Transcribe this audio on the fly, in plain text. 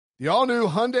The all-new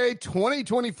Hyundai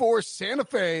 2024 Santa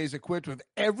Fe is equipped with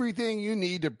everything you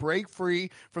need to break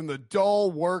free from the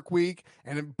dull work week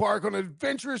and embark on an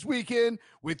adventurous weekend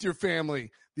with your family.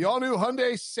 The all-new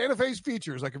Hyundai Santa Fe's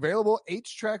features like available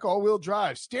H-Track all-wheel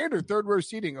drive, standard third-row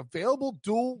seating, available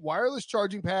dual wireless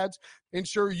charging pads,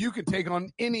 ensure you can take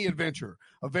on any adventure.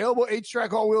 Available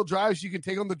H-Track all-wheel drives, you can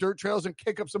take on the dirt trails and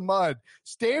kick up some mud.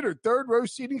 Standard third-row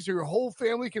seating so your whole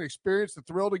family can experience the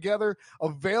thrill together.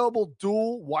 Available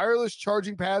dual wireless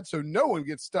charging pads so no one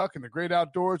gets stuck in the great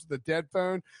outdoors with a dead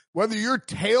phone. Whether you're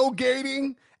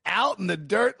tailgating out in the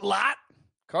dirt lot,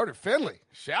 Carter Finley,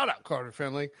 shout out Carter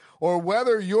Finley, or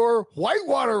whether you're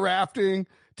whitewater rafting,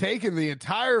 taking the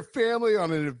entire family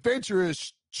on an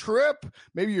adventurous trip,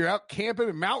 maybe you're out camping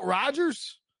at Mount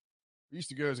Rogers. I used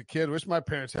to go as a kid. Wish my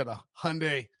parents had a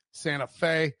Hyundai Santa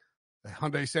Fe. The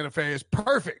Hyundai Santa Fe is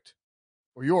perfect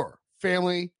for your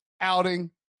family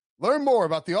outing. Learn more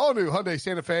about the all-new Hyundai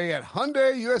Santa Fe at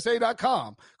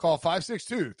HyundaiUSA.com. Call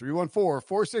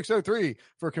 562-314-4603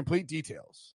 for complete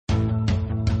details.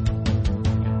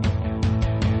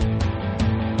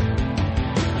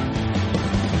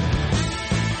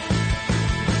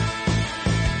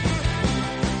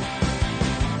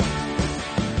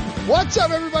 What's up,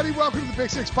 everybody? Welcome to the Pick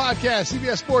Six Podcast,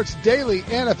 CBS Sports Daily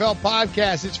NFL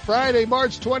Podcast. It's Friday,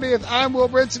 March 20th. I'm Will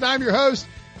Brinson. I'm your host.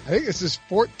 I think this is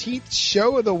 14th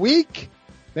show of the week.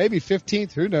 Maybe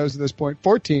 15th. Who knows at this point?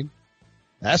 14.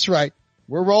 That's right.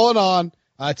 We're rolling on.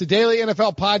 It's a daily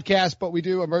NFL podcast, but we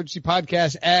do emergency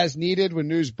podcasts as needed. When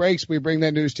news breaks, we bring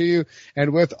that news to you.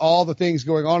 And with all the things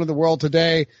going on in the world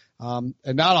today, and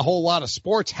not a whole lot of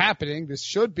sports happening, this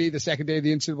should be the second day of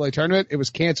the NCAA tournament. It was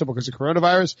canceled because of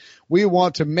coronavirus. We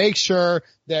want to make sure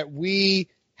that we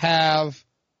have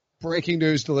breaking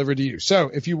news delivered to you.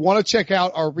 So if you want to check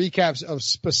out our recaps of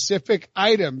specific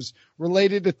items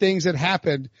related to things that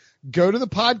happened, go to the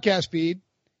podcast feed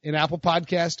in Apple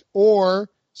Podcast or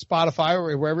Spotify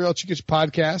or wherever else you get your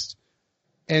podcast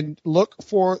and look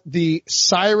for the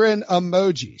siren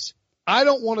emojis. I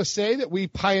don't want to say that we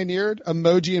pioneered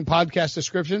emoji in podcast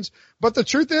descriptions, but the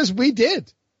truth is we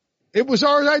did. It was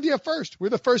our idea first. We're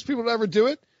the first people to ever do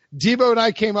it. Debo and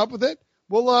I came up with it.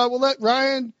 We'll let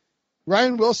Ryan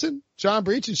Wilson, John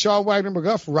Breach, and Sean Wagner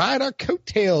McGuff ride our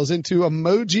coattails into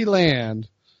emoji land.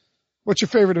 What's your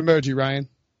favorite emoji, Ryan?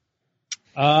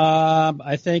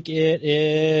 I think it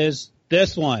is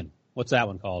this one. What's that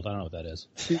one called? I don't know what that is.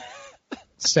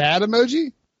 Sad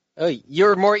emoji? Oh,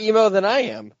 you're more emo than I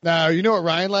am. No, you know what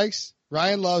Ryan likes?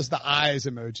 Ryan loves the eyes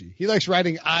emoji. He likes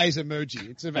writing eyes emoji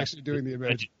instead of actually doing the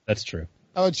emoji. That's true.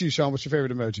 How about you, Sean? What's your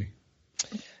favorite emoji?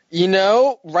 You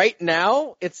know, right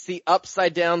now, it's the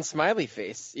upside down smiley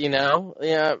face, you know?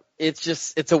 Yeah,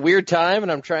 it's a weird time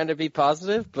and I'm trying to be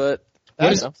positive, but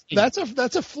that's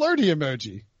a flirty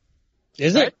emoji.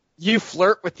 Is it? You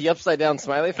flirt with the upside down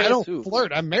smiley face? I don't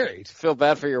flirt. I'm married. Feel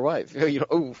bad for your wife.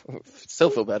 Still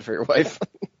feel bad for your wife.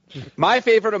 My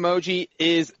favorite emoji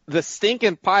is the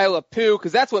stinking pile of poo,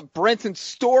 because that's what Brinson's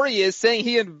story is, saying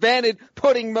he invented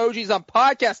putting emojis on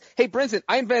podcasts. Hey, Brinson,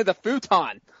 I invented the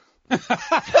futon. That's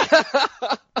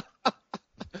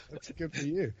good for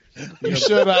you.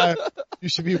 You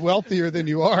should be wealthier than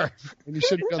you are, and you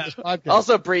shouldn't be on this podcast.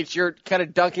 Also, Breach, you're kind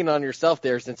of dunking on yourself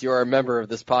there since you are a member of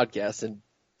this podcast, and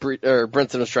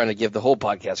Brinson was trying to give the whole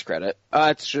podcast credit.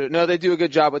 It's true. No, they do a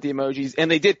good job with the emojis,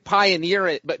 and they did pioneer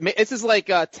it. But this is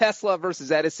like Tesla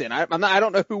versus Edison. I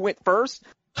don't know who went first.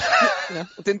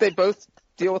 Didn't they both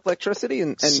deal with electricity?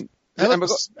 And how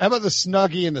about the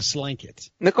Snuggie and the Slanket?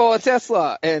 Nikola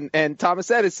Tesla and Thomas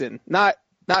Edison, not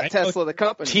Tesla the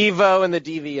company. TiVo and the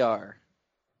DVR.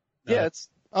 Yeah,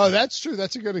 that's true.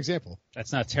 That's a good example.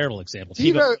 That's not a terrible example.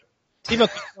 TiVo came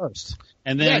first,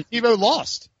 and then TiVo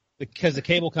lost. Because the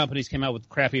cable companies came out with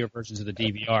crappier versions of the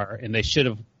DVR, and they should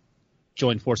have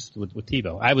joined forces with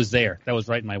TiVo. I was there. That was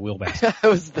right in my wheelbase. I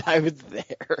was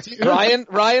there.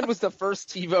 Ryan was the first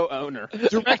TiVo owner.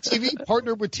 DirecTV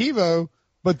partnered with TiVo,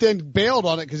 but then bailed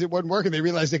on it because it wasn't working. They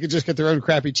realized they could just get their own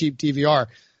crappy, cheap DVR.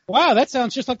 Wow, that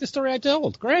sounds just like the story I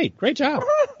told. Great job.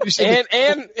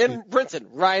 and Brinson,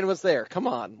 Ryan was there. Come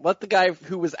on, let the guy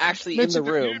who was actually in the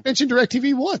room. You mentioned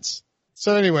DirecTV once.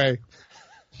 So anyway.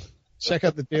 Check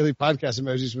out the daily podcast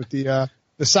emojis with the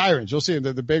sirens. You'll see them.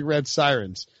 They're the big red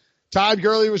sirens. Todd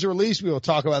Gurley was released. We will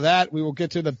talk about that. We will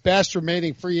get to the best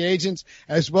remaining free agents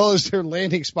as well as their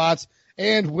landing spots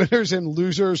and winners and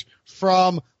losers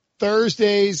from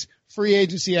Thursday's free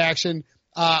agency action.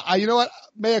 You know what?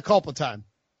 Mea culpa time.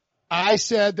 I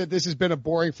said that this has been a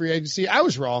boring free agency. I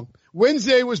was wrong.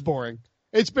 Wednesday was boring.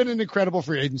 It's been an incredible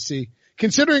free agency.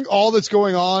 Considering all that's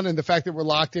going on and the fact that we're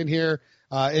locked in here,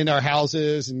 in our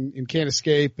houses and can't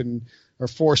escape and are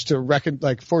forced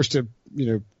to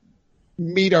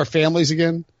meet our families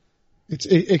again,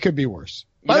 it could be worse.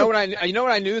 You know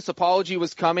when I knew this apology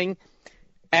was coming?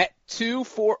 At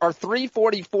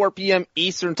 3:44 p.m.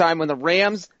 Eastern time when the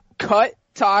Rams cut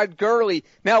Todd Gurley.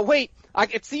 Now wait, I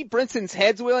could see Brinson's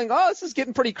head's wheeling. Oh, this is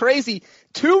getting pretty crazy.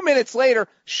 2 minutes later,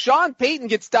 Sean Payton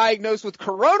gets diagnosed with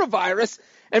coronavirus,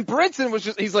 and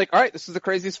Brinson he's like, all right, this is the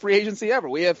craziest free agency ever.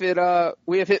 We have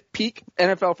hit peak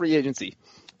NFL free agency.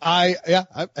 Hey,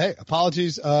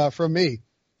 apologies from me.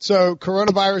 So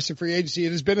coronavirus and free agency,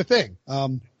 it has been a thing.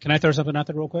 Can I throw something out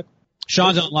there real quick?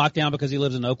 Sean's on lockdown because he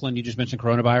lives in Oakland. You just mentioned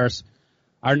coronavirus.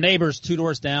 Our neighbors 2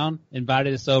 doors down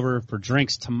invited us over for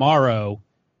drinks tomorrow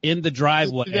in the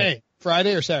driveway. Today,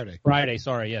 Friday or Saturday? Friday,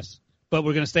 sorry, yes. But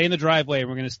we're going to stay in the driveway and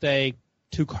we're going to stay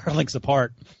 2 car lengths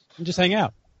apart and just hang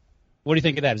out. What do you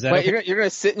think of that? Is that Wait, okay? You're going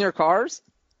to sit in your cars?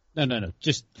 No.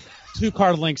 Just 2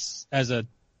 car lengths as a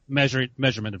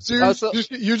measurement of. So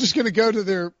you're just going to go to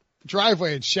their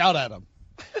driveway and shout at them.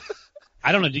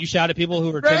 I don't know. Do you shout at people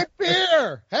who are great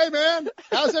beer? Hey man,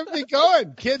 how's everything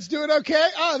going? Kids doing okay?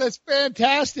 Oh, that's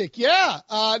fantastic. Yeah.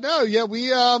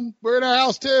 We're in our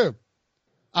house too.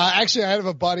 Actually, I have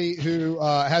a buddy who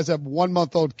has a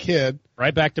 1-month-old kid.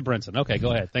 Right back to Brinson. Okay,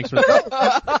 go ahead. Thanks for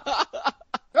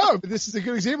No, but this is a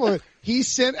good example. He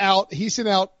sent out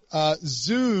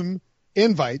Zoom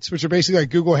invites, which are basically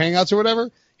like Google Hangouts or whatever.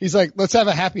 He's like, let's have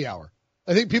a happy hour.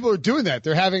 I think people are doing that.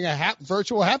 They're having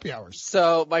virtual happy hours.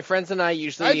 So my friends and I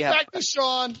usually have. Back to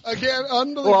Sean again.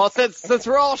 Unbelievable. Well, since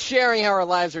we're all sharing how our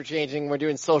lives are changing, we're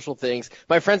doing social things.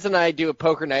 My friends and I do a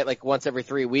poker night like once every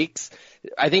 3 weeks.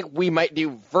 I think we might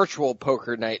do virtual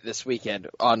poker night this weekend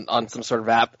on some sort of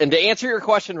app. And to answer your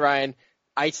question, Ryan,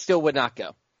 I still would not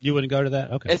go. You wouldn't go to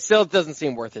that? Okay. It still doesn't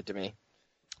seem worth it to me.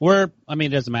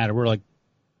 It doesn't matter.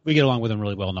 We get along with them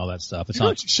really well and all that stuff. It's not.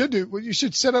 What you should do? Well, you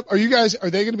should set up. Are they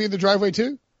going to be in the driveway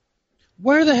too?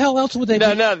 Where the hell else would they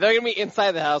be? No, they're going to be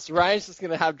inside the house. Ryan's just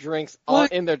going to have drinks all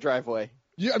in their driveway.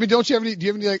 Don't you have any, do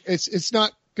you have any, like, it's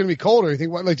not going to be cold or anything.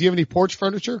 What, like, do you have any porch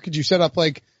furniture? Could you set up,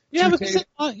 like, yeah,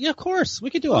 of course. We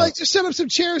could do all like, just set up some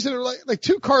chairs that are like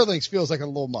 2 car lengths feels like a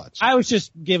little much. I was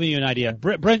just giving you an idea.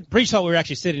 Brent thought we were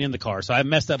actually sitting in the car, so I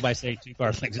messed up by saying 2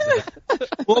 car lengths.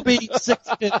 We'll be 6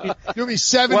 feet. You'll be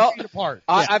 7 feet apart.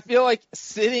 I feel like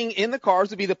sitting in the cars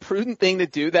would be the prudent thing to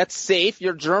do. That's safe.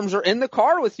 Your germs are in the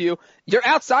car with you. You're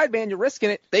outside, man. You're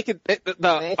risking it. A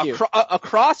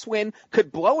crosswind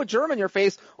could blow a germ in your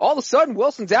face. All of a sudden,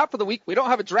 Wilson's out for the week. We don't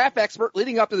have a draft expert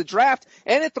leading up to the draft,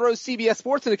 and it throws CBS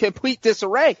Sports into complete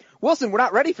disarray. Wilson, we're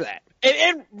not ready for that.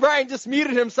 And Ryan just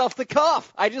muted himself to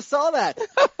cough. I just saw that.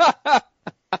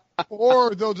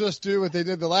 Or they'll just do what they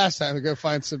did the last time and go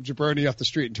find some jabroni off the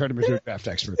street and turn him into a draft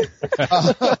expert.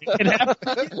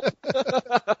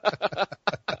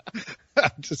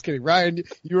 Just kidding. Ryan,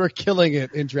 you are killing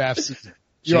it in draft season.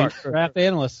 You are. Draft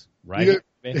analyst. Right.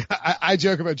 I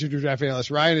joke about junior draft analyst.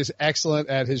 Ryan is excellent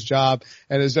at his job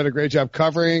and has done a great job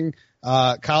covering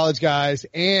college guys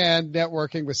and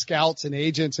networking with scouts and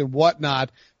agents and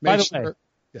whatnot. By the way,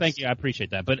 thank you. I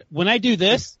appreciate that. But when I do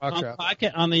this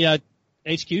on the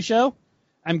HQ show,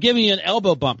 I'm giving you an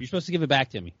elbow bump. You're supposed to give it back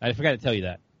to me. I forgot to tell you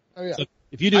that. Oh, yeah. So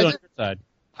if you do it on your side.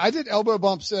 I did elbow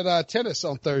bumps at tennis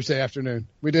on Thursday afternoon.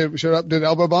 We showed up, did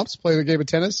elbow bumps, played a game of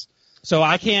tennis. So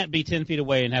I can't be 10 feet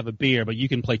away and have a beer, but you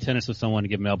can play tennis with someone and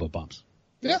give them elbow bumps.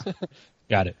 Yeah.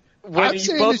 Got it.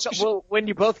 When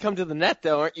you both come to the net,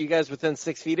 though, aren't you guys within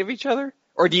 6 feet of each other?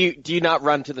 Or do you not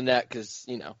run to the net because,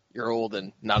 you're old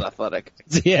and not athletic?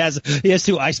 He has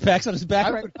 2 ice packs on his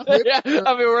back right now.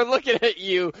 Yeah, we're looking at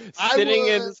you sitting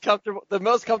in the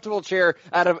most comfortable chair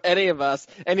out of any of us,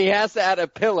 and he has to add a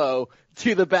pillow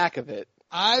to the back of it.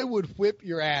 I would whip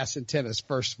your ass in tennis,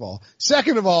 first of all.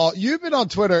 Second of all, you've been on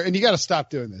Twitter, and you got to stop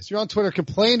doing this. You're on Twitter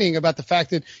complaining about the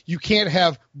fact that you can't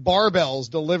have barbells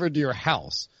delivered to your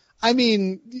house. I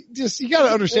mean, you got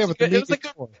to understand what the meeting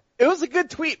is for. It was a good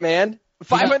tweet, man.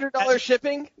 $500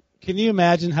 shipping. Can you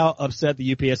imagine how upset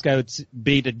the UPS guy would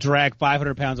be to drag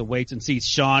 500 pounds of weights and see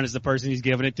Sean as the person he's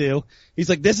giving it to? He's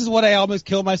like, this is what I almost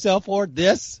killed myself for?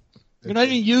 This? You're not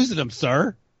even using them,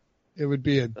 sir. It would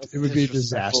be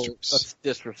disastrous. That's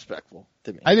disrespectful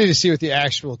to me. I need to see what the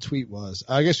actual tweet was.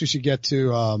 I guess we should get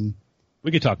to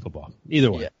we could talk football.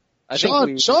 Either way. Yeah.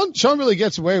 Sean really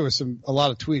gets away with a lot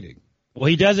of tweeting. Well,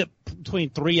 he does it between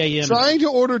 3 a.m. Trying to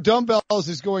order dumbbells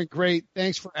is going great.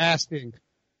 Thanks for asking.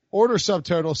 Order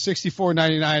subtotal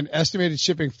 $64.99. Estimated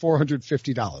shipping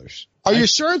 $450. Are you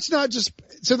sure it's not just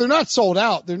so they're not sold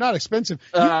out? They're not expensive.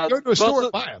 You can go to a store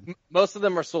and buy them. Most of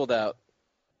them are sold out.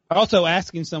 Also,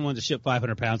 asking someone to ship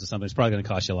 500 pounds of something is probably going to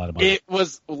cost you a lot of money. It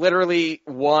was literally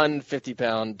one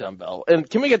 50-pound dumbbell. And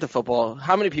can we get to football?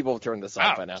 How many people have turned this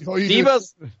off by now? Oh,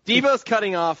 Devo's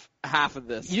cutting off half of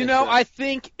this. I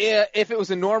think if it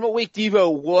was a normal week,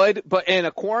 Devo would, but in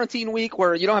a quarantine week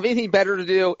where you don't have anything better to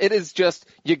do, it is just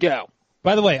you go.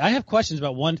 By the way, I have questions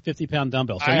about one 50-pound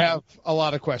dumbbell. So I have a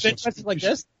lot of questions. Bench presses like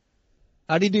this?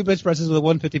 How do you do bench presses with a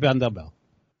 150-pound dumbbell?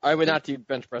 I would not do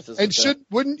bench presses. And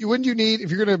wouldn't you need,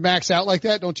 if you're going to max out like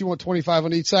that, don't you want 25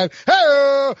 on each side? Hey,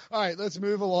 all right, let's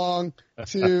move along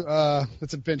to,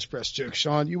 that's a bench press joke,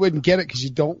 Sean. You wouldn't get it because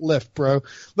you don't lift, bro.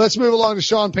 Let's move along to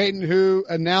Sean Payton, who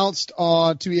announced to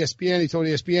ESPN, he told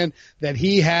ESPN that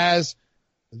he has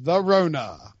the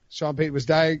Rona. Sean Payton was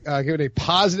given a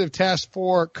positive test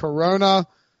for Corona.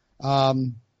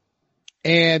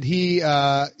 And he,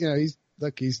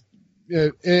 he's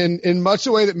in much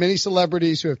the way that many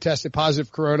celebrities who have tested positive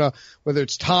for Corona, whether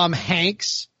it's Tom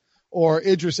Hanks or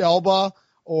Idris Elba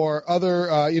or other,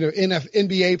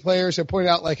 NBA players have pointed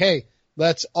out like, hey,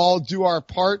 let's all do our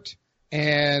part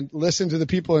and listen to the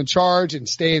people in charge and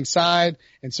stay inside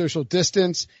and social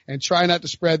distance and try not to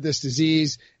spread this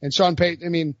disease. And Sean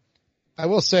Payton, I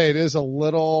will say it is a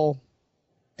little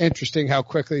interesting how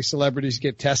quickly celebrities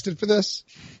get tested for this.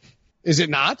 Is it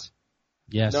not?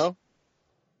 Yes. No?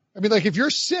 If you're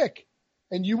sick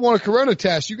and you want a Corona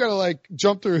test, you gotta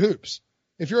jump through hoops.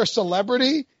 If you're a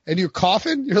celebrity and you're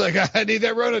coughing, you're like, I need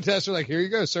that Rona test. They're like, here you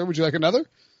go, sir. Would you like another?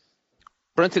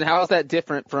 Brenton, how is that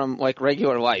different from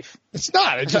regular life? It's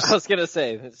not. I was gonna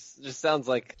say, it just sounds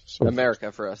like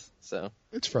America for us. So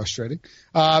it's frustrating.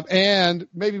 And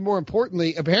maybe more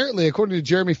importantly, apparently, according to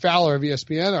Jeremy Fowler of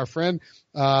ESPN, our friend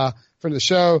from the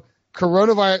show,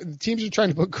 the teams are trying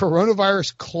to put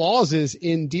coronavirus clauses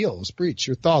in deals. Breach,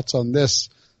 your thoughts on this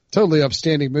totally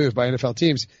upstanding move by NFL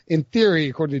teams? In theory,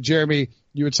 according to Jeremy,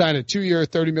 you would sign a 2-year,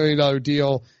 $30 million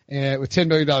deal with $10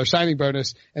 million signing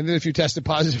bonus. And then if you tested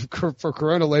positive for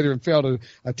Corona later and failed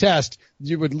a test,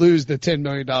 you would lose the $10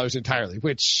 million entirely,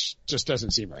 which just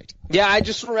doesn't seem right. Yeah, I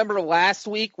just remember last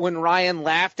week when Ryan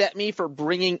laughed at me for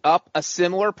bringing up a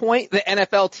similar point. The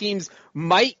NFL teams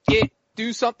might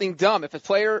do something dumb. If a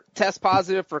player tests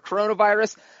positive for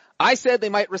coronavirus, I said they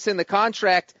might rescind the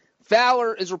contract.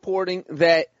 Fowler is reporting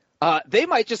that they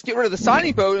might just get rid of the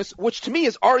signing bonus, which to me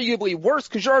is arguably worse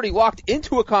because you're already locked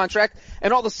into a contract,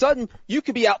 and all of a sudden you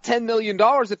could be out $10 million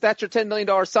if that's your $10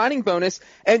 million signing bonus,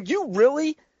 and you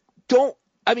really don't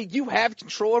 – you have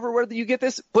control over whether you get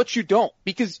this, but you don't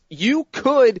because you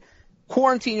could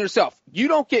quarantine yourself. You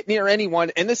don't get near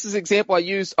anyone, and this is an example I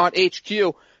used on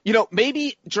HQ.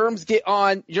 Maybe germs get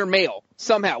on your mail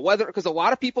somehow, because a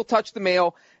lot of people touch the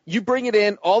mail. You bring it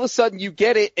in, all of a sudden you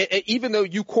get it, even though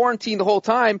you quarantined the whole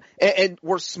time and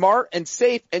were smart and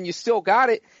safe and you still got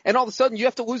it. And all of a sudden you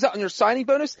have to lose out on your signing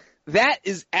bonus. That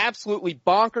is absolutely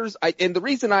bonkers. And the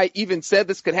reason I even said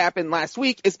this could happen last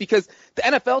week is because the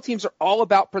NFL teams are all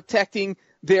about protecting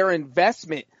their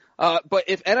investment. But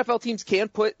if NFL teams can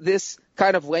put this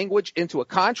kind of language into a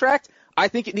contract, I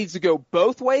think it needs to go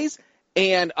both ways.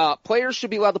 And players should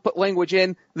be allowed to put language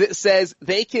in that says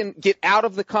they can get out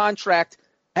of the contract.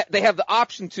 They have the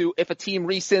option to if a team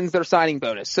rescinds their signing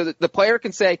bonus. So that the player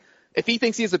can say if he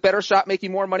thinks he has a better shot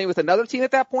making more money with another team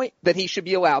at that point, that he should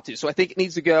be allowed to. So I think it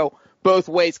needs to go both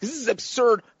ways because this is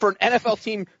absurd for an NFL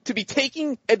team to be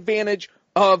taking advantage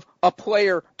of a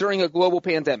player during a global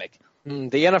pandemic. The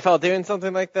NFL doing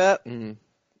something like that?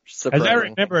 As I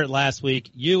remember it last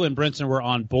week, you and Brinson were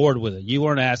on board with it. You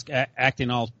weren't acting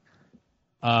all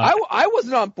I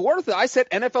wasn't on board with it. I said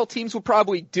NFL teams would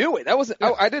probably do it. That wasn't.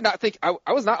 Yeah. I did not think.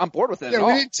 I was not on board with it. Yeah,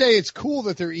 we didn't say it's cool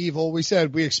that they're evil. We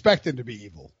said we expect them to be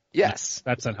evil. Yes,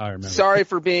 that's not how I remember. Sorry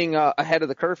for being ahead of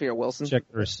the curve here, Wilson. Check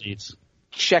the receipts.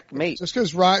 Checkmate. Just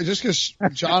because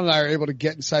John and I are able to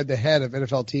get inside the head of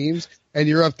NFL teams, and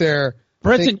you're up there.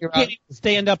 Brinson, you can't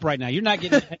stand up right now. You're not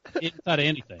getting inside of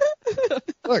anything.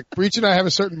 Look, Breach and I have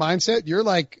a certain mindset. You're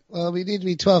like, well, we need to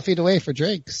be 12 feet away for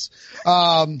drinks.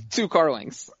 2 car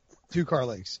lengths. 2 car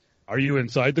lengths. Are you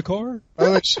inside the car?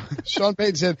 Sean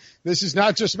Payton said, this is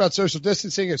not just about social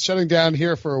distancing. It's shutting down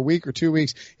here for a week or 2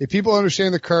 weeks. If people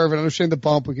understand the curve and understand the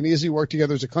bump, we can easily work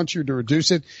together as a country to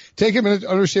reduce it. Take a minute to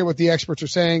understand what the experts are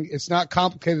saying. It's not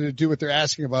complicated to do what they're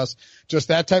asking of us. Just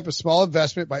that type of small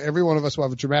investment by every one of us will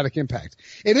have a dramatic impact.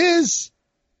 It is,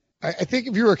 I think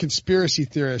if you were a conspiracy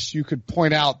theorist, you could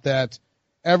point out that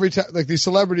every time, these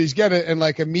celebrities get it and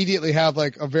immediately have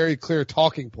a very clear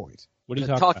talking point. What are you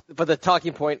talking about? But the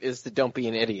talking point is to don't be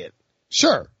an idiot.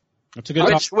 Sure. That's a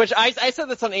good which I said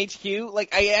this on HQ.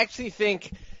 I actually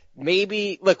think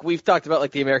maybe, look, we've talked about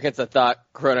like the Americans that thought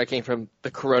Corona came from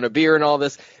the Corona beer and all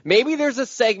this. Maybe there's a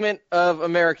segment of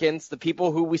Americans, the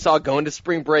people who we saw going to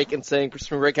spring break and saying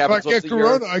spring break happens once a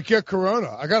year. I get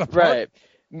Corona. I got a right.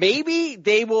 Maybe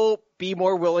they will be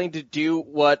more willing to do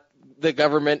what the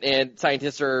government and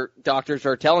scientists or doctors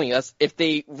are telling us if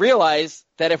they realize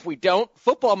that if we don't,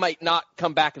 football might not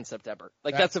come back in September.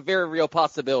 Like that's a very real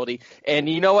possibility. And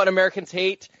you know what Americans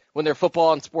hate? When their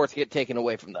football and sports get taken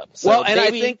away from them. So well, and I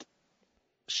think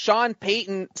Sean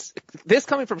Payton, this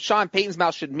coming from Sean Payton's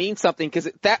mouth should mean something because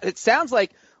it sounds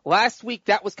like last week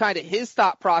that was kind of his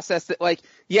thought process that like,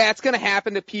 yeah, it's going to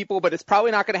happen to people, but it's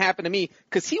probably not going to happen to me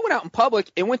because he went out in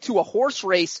public and went to a horse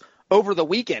race over the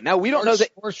weekend. Now we don't know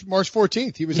that March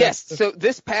 14th. He was so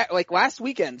this like last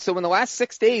weekend. So in the last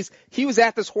 6 days, he was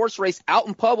at this horse race out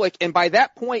in public, and by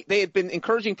that point, they had been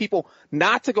encouraging people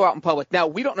not to go out in public. Now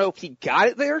we don't know if he got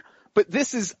it there, but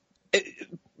this is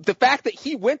the fact that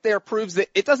he went there proves that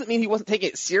it doesn't mean he wasn't taking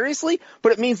it seriously,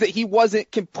 but it means that he wasn't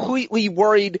completely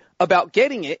worried about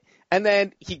getting it, and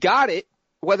then he got it.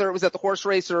 Whether it was at the horse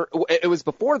race or it was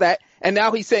before that, and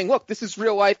now he's saying, "Look, this is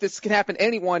real life. This can happen to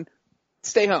anyone.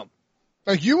 Stay home."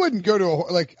 Like you wouldn't go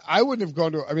to I wouldn't have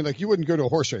gone to. I mean, like you wouldn't go to a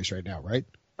horse race right now, right?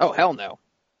 Oh hell no!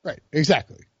 Right,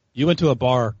 exactly. You went to a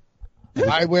bar.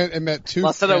 I went and met two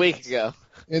less than a week ago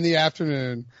in the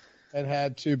afternoon and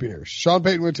had 2 beers. Sean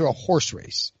Payton went to a horse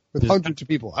race with hundreds of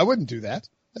people. I wouldn't do that.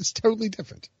 That's totally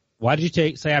different. Why did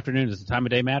you say afternoon? Does the time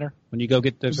of day matter when you go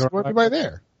get the? There's everybody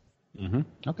there. Mm-hmm.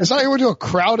 Okay. It's not like you went to a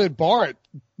crowded bar at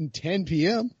 10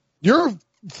 p.m. You're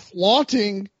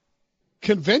flaunting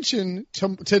convention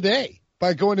today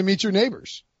by going to meet your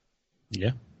neighbors.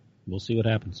 Yeah, we'll see what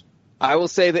happens. I will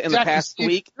say that in the past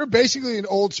week, you're basically an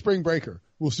old spring breaker.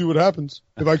 We'll see what happens.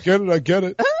 If I get it, I get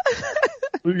it.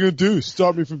 What are you going to do?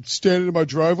 Stop me from standing in my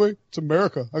driveway? It's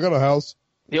America. I got a house.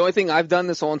 The only thing I've done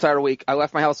this whole entire week, I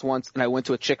left my house once and I went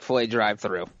to a Chick-fil-A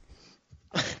drive-thru.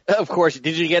 Of course.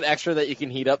 Did you get extra that you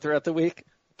can heat up throughout the week?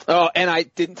 Oh, and I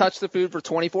didn't touch the food for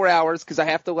 24 hours because I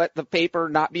have to let the paper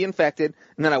not be infected.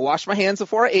 And then I washed my hands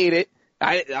before I ate it.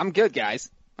 I'm good,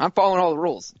 guys. I'm following all the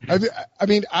rules. I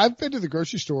mean, I've been to the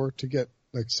grocery store to get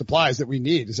like supplies that we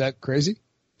need. Is that crazy?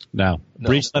 No.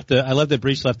 I love that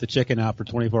Breach left the chicken out for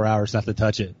 24 hours not to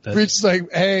touch it. Breach is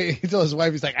like, hey, he told his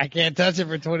wife, he's like, I can't touch it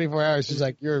for 24 hours. She's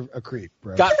like, you're a creep,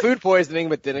 bro. Got food poisoning,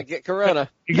 but didn't get corona.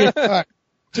 All right.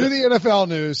 To the NFL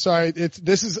news. Sorry,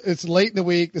 it's late in the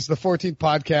week. This is the 14th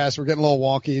podcast. We're getting a little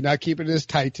wonky, not keeping it as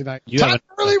tight tonight. Todd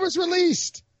Gurley was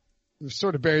released. We've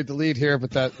sort of buried the lead here, but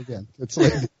that again, it's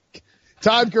late.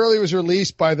 Todd Gurley was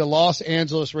released by the Los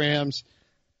Angeles Rams.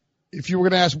 If you were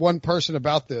going to ask one person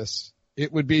about this,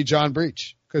 it would be John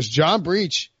Breach, because John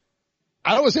Breach,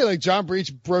 I don't want to say like John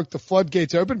Breach broke the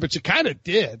floodgates open, but you kind of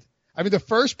did. I mean, the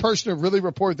first person to really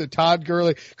report that Todd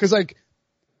Gurley, because like,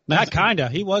 not kinda,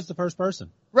 he was the first person.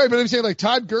 Right, but I'm saying like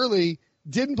Todd Gurley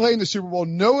didn't play in the Super Bowl.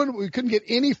 We couldn't get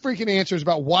any freaking answers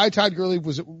about why Todd Gurley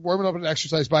was warming up on an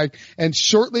exercise bike. And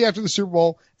shortly after the Super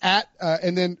Bowl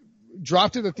and then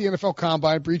dropped it at the NFL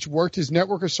Combine, Breach worked his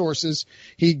network of sources.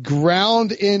 He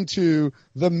ground into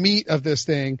the meat of this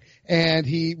thing, and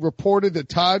he reported that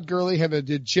Todd Gurley had a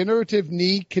degenerative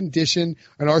knee condition,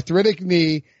 an arthritic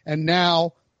knee, and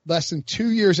now, less than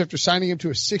 2 years after signing him to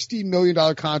a $60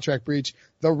 million contract, Breach,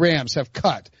 the Rams have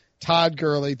cut Todd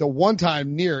Gurley, the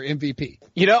one-time near MVP.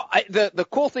 You know, the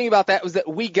cool thing about that was that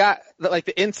we got like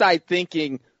the inside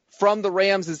thinking from the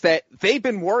Rams is that they've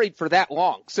been worried for that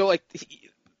long. So like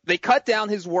they cut down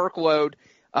his workload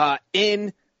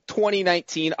in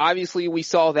 2019. Obviously, we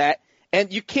saw that,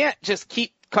 and you can't just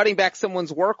keep cutting back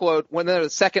someone's workload when they're the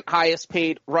second highest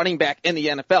paid running back in the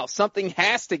NFL. Something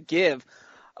has to give,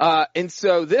 and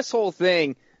so this whole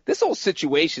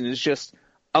situation is just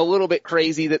a little bit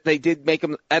crazy that they did make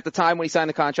him at the time when he signed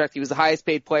the contract. He was the highest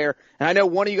paid player. And I know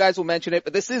one of you guys will mention it,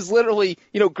 but this is literally,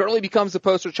 Gurley becomes the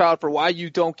poster child for why you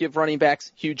don't give running backs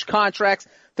huge contracts.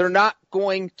 They're not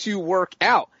going to work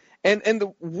out. And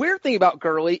the weird thing about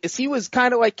Gurley is he was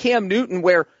kind of like Cam Newton,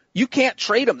 where you can't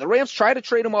trade him. The Rams try to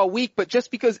trade him all week, but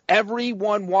just because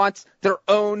everyone wants their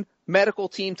own medical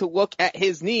team to look at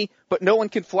his knee, but no one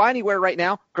can fly anywhere right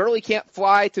now. Gurley can't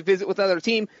fly to visit with another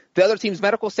team. The other team's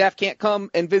medical staff can't come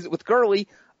and visit with Gurley.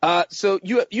 So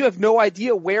you have no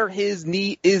idea where his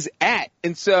knee is at.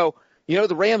 And so,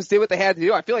 the Rams did what they had to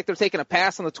do. I feel like they're taking a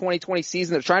pass on the 2020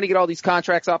 season. They're trying to get all these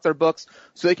contracts off their books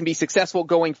so they can be successful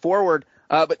going forward.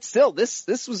 But still, this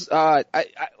was,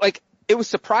 it was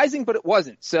surprising, but it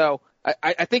wasn't. So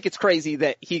I think it's crazy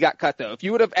that he got cut, though. If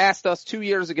you would have asked us 2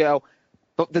 years ago,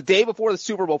 the day before the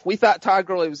Super Bowl, if we thought Todd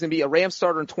Gurley was going to be a Rams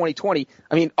starter in 2020,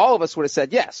 I mean, all of us would have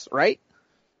said yes, right?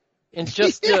 And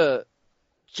just to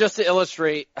just to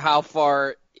illustrate how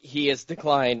far he has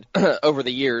declined over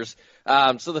the years.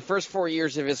 So the first 4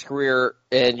 years of his career,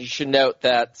 and you should note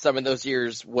that some of those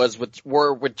years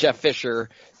were with Jeff Fisher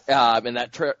in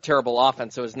that terrible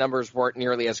offense, so his numbers weren't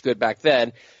nearly as good back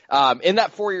then. In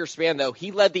that 4-year span, though,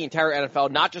 he led the entire NFL,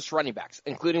 not just running backs,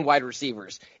 including wide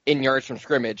receivers, in yards from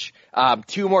scrimmage.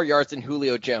 2 more yards than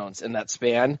Julio Jones in that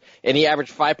span, and he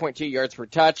averaged 5.2 yards per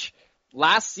touch.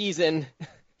 Last season,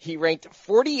 he ranked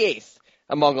 48th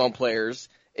among all players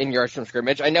in yards from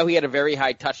scrimmage. I know he had a very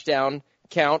high touchdown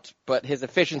count, but his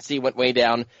efficiency went way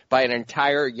down by an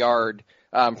entire yard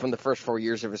from the first 4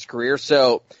 years of his career.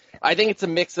 So I think it's a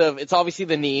mix of, it's obviously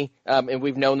the knee, and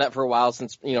we've known that for a while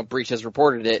since, Breach has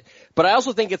reported it. But I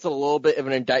also think it's a little bit of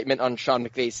an indictment on Sean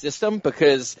McVay's system,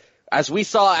 because as we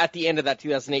saw at the end of that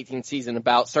 2018 season,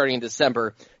 about starting in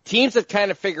December, teams have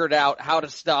kind of figured out how to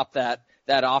stop that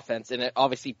offense, and it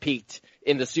obviously peaked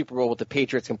in the Super Bowl with the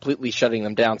Patriots completely shutting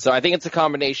them down. So I think it's a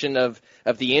combination of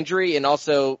the injury and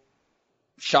also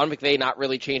Sean McVay not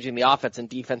really changing the offense and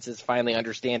defenses finally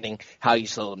understanding how you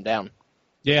slow them down.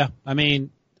 Yeah, I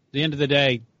mean, at the end of the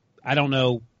day, I don't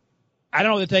know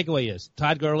what the takeaway is.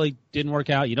 Todd Gurley didn't work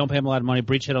out. You don't pay him a lot of money.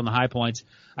 Breach hit on the high points.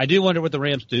 I do wonder what the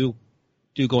Rams do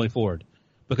going forward,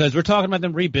 because we're talking about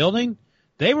them rebuilding.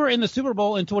 They were in the Super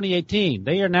Bowl in 2018.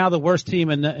 They are now the worst team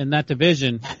in that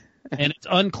division, and it's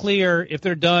unclear if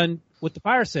they're done with the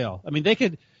fire sale. I mean, they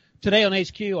could today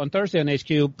on Thursday on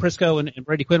HQ, Prisco and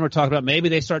Brady Quinn were talking about maybe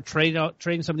they start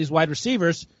trading some of these wide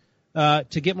receivers to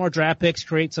get more draft picks,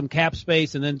 create some cap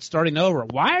space, and then starting over.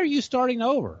 Why are you starting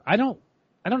over? I don't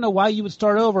know why you would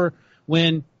start over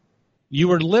when you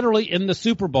were literally in the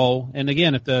Super Bowl. And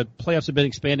again, if the playoffs had been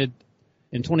expanded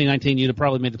in 2019, you'd have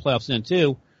probably made the playoffs then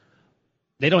too.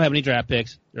 They don't have any draft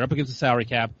picks. They're up against the salary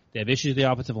cap. They have issues with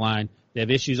the offensive line. They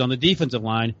have issues on the defensive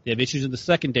line. They have issues in the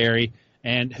secondary.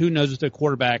 And who knows if their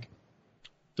quarterback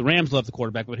 – the Rams love the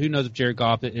quarterback, but who knows if Jared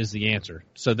Goff is the answer.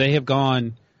 So they have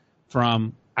gone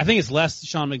from – I think it's less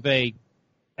Sean McVay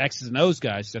X's and O's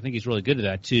guys, because I think he's really good at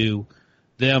that, to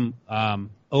them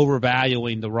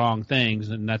overvaluing the wrong things,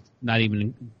 and that's not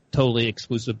even totally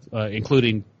exclusive,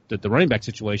 including the running back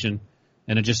situation,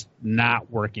 and it just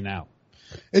not working out.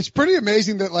 It's pretty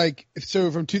amazing that,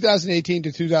 so from 2018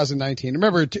 to 2019,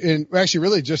 remember, actually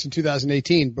really just in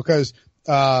 2018, because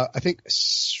I think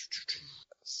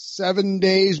 7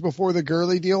 days before the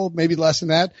Gurley deal, maybe less than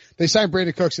that, they signed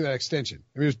Brandon Cooks to that extension.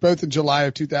 I mean, it was both in July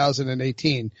of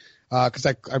 2018, because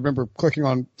I remember clicking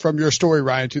on from your story,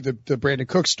 Ryan, to the Brandon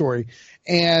Cooks story.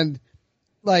 And,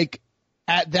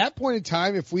 at that point in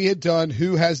time, if we had done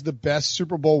who has the best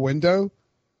Super Bowl window,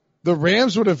 the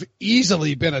Rams would have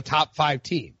easily been a top 5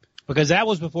 team. Because that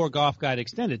was before Goff got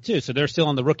extended, too, so they're still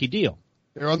on the rookie deal.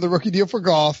 They're on the rookie deal for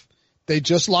Goff. They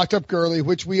just locked up Gurley,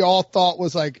 which we all thought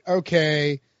was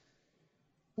okay.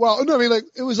 Well, no, I mean,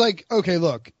 it was okay,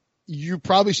 look, you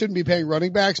probably shouldn't be paying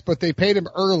running backs, but they paid him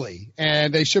early,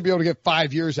 and they should be able to get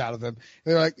 5 years out of him.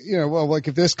 They're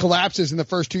if this collapses in the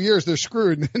first 2 years, they're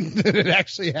screwed. And then it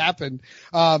actually happened.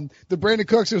 The Brandon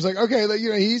Cooks, it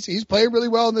was he's playing really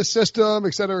well in this system,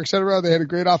 et cetera, et cetera. They had a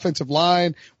great offensive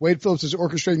line. Wade Phillips is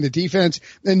orchestrating the defense.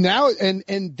 And now,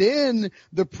 and then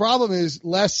the problem is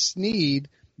Les Snead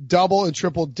double and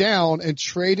tripled down and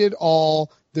traded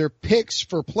all their picks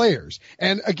for players.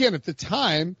 And again, at the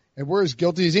time, and we're as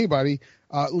guilty as anybody,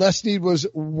 Les Snead was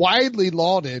widely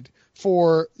lauded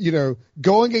for,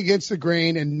 going against the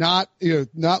grain and not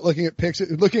looking at picks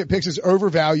as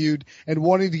overvalued and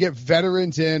wanting to get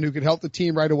veterans in who could help the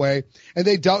team right away. And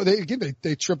they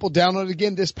tripled down on it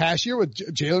again this past year with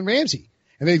Jalen Ramsey,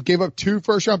 and they gave up 2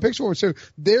 first-round picks for him. So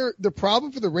the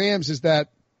problem for the Rams is that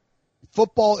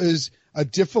football is a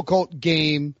difficult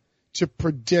game to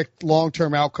predict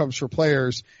long-term outcomes for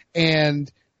players, and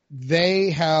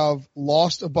they have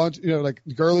lost a bunch,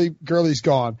 Gurley's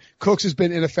gone. Cooks has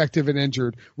been ineffective and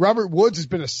injured. Robert Woods has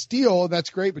been a steal, and that's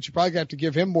great, but you probably have to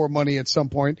give him more money at some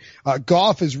point.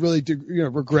 Goff has really,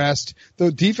 regressed.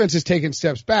 The defense has taken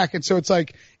steps back. And so it's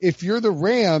if you're the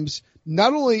Rams,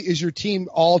 not only is your team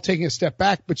all taking a step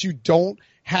back, but you don't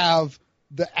have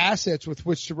the assets with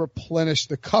which to replenish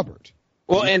the cupboard.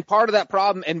 Well, and part of that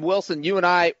problem, and Wilson, you and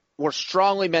I were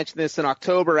strongly mentioning this in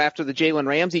October after the Jalen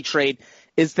Ramsey trade,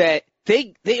 is that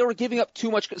they are giving up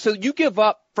too much. So you give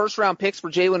up first-round picks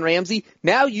for Jalen Ramsey.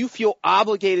 Now you feel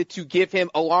obligated to give him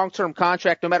a long-term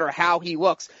contract no matter how he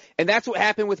looks. And that's what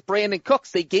happened with Brandon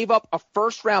Cooks. They gave up a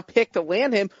first-round pick to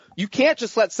land him. You can't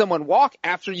just let someone walk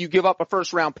after you give up a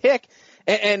first-round pick.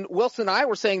 And Wilson and I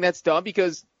were saying that's dumb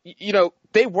because,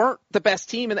 they weren't the best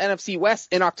team in the NFC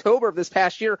West in October of this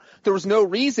past year. There was no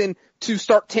reason to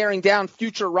start tearing down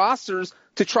future rosters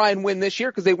to try and win this year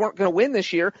because they weren't going to win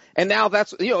this year. And now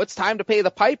it's time to pay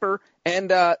the piper, and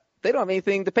they don't have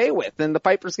anything to pay with. And the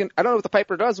Piper's I don't know what the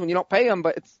Piper does when you don't pay them,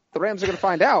 but the Rams are going to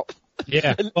find out.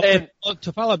 Yeah. And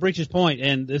to follow Breach's point,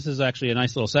 and this is actually a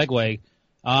nice little segue,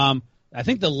 I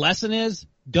think the lesson is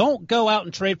don't go out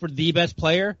and trade for the best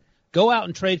player. Go out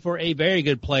and trade for a very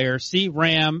good player. See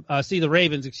the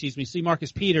Ravens, see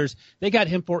Marcus Peters. They got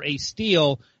him for a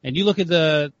steal. And you look at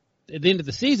the end of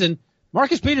the season,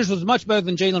 Marcus Peters was much better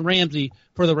than Jalen Ramsey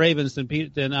for the Ravens than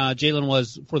Jalen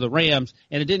was for the Rams,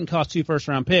 and it didn't cost 2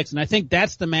 first-round picks. And I think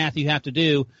that's the math you have to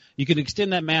do. You can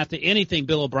extend that math to anything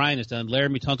Bill O'Brien has done.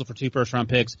 Laramie Tunsil for 2 first-round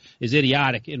picks is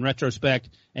idiotic in retrospect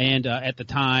and at the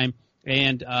time,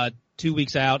 and 2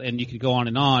 weeks out, and you can go on.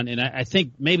 And I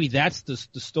think maybe that's the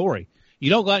story. You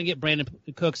don't go out and get Brandon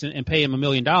Cooks and pay him $1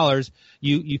 million.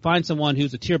 You find someone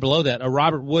who's a tier below that, a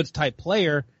Robert Woods type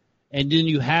player, and then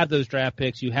you have those draft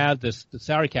picks, you have the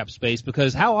salary cap space,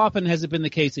 because how often has it been the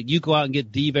case that you go out and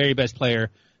get the very best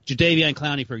player, Jadeveon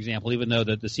Clowney, for example, even though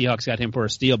the Seahawks got him for a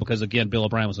steal because, again, Bill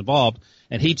O'Brien was involved,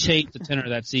 and he changed the tenor of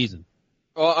that season.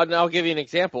 Well, and I'll give you an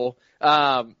example.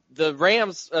 The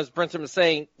Rams, as Brenton was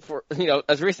saying,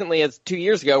 as recently as 2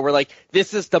 years ago, were like,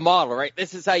 this is the model, right?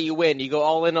 This is how you win. You go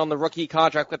all in on the rookie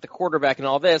contract with the quarterback and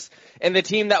all this. And the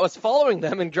team that was following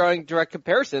them and drawing direct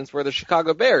comparisons were the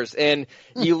Chicago Bears. And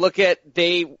you look at,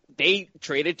 they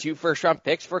traded 2 first-round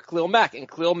picks for Khalil Mack,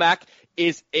 and Khalil Mack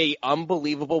is a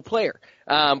unbelievable player.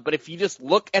 But if you just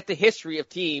look at the history of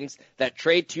teams that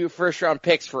trade 2 first-round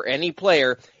picks for any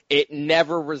player, it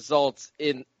never results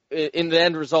in the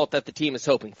end result that the team is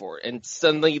hoping for. And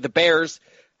suddenly the Bears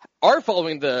are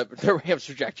following the Rams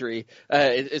trajectory,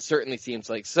 it certainly seems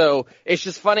like. So it's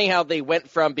just funny how they went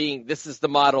from being, this is the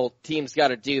model, teams got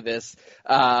to do this,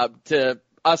 to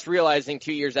us realizing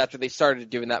 2 years after they started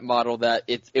doing that model that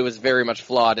it was very much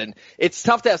flawed. And it's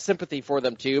tough to have sympathy for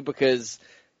them too, because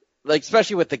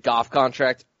especially with the Goff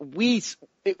contract,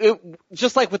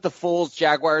 just like with the Foles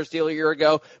Jaguars deal a year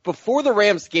ago, before the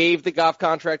Rams gave the Goff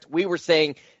contract, we were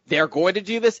saying they're going to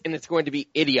do this and it's going to be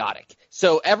idiotic.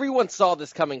 So everyone saw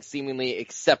this coming seemingly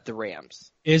except the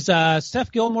Rams. Is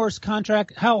Steph Gilmore's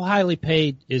contract, how highly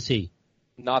paid is he?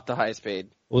 Not the highest paid.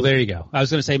 Well, there you go. I was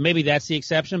going to say maybe that's the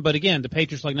exception, but again, the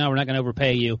Patriots are like, no, we're not going to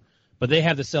overpay you. But they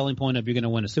have the selling point of you're going to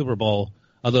win a Super Bowl,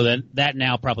 although that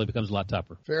now probably becomes a lot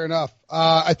tougher. Fair enough.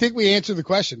 I think we answered the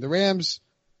question. The Rams,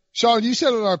 Sean, you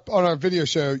said on our video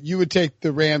show you would take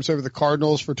the Rams over the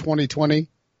Cardinals for 2020.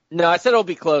 No, I said it'll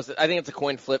be close. I think it's a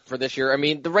coin flip for this year. I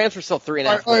mean, the Rams were still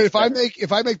 3.5. All right,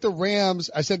 if I make the Rams,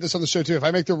 I said this on the show too. If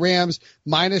I make the Rams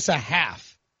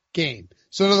 -0.5 game,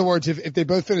 so in other words, if they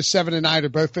both finish 7-9 or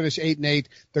both finish 8-8,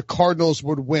 the Cardinals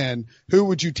would win. Who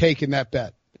would you take in that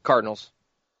bet? The Cardinals.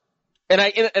 And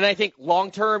I think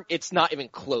long term, it's not even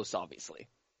close. Obviously,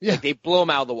 yeah, they blow them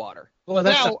out of the water.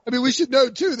 Well, we should know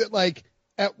too that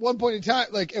at one point in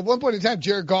time,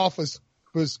 Jared Goff was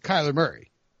Kyler Murray.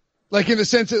 In a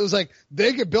sense, it was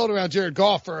they could build around Jared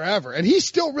Goff forever, and he's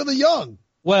still really young.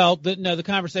 Well, the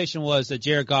conversation was that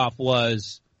Jared Goff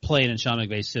was playing in Sean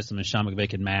McVay's system, and Sean McVay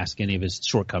could mask any of his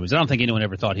shortcomings. I don't think anyone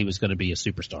ever thought he was going to be a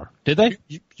superstar. Did they?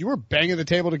 You were banging the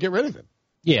table to get rid of him.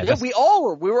 Yeah, we all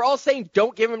were. We were all saying,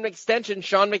 don't give him an extension. If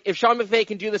Sean McVay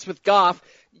can do this with Goff,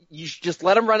 you should just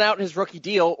let him run out in his rookie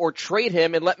deal or trade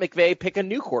him and let McVay pick a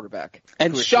new quarterback.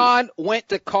 And Sean went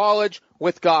to college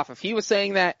with Goff. If he was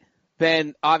saying that,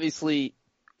 then obviously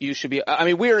you should be. I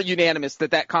mean, we're unanimous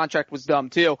that contract was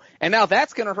dumb too. And now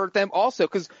that's going to hurt them also,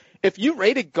 because if you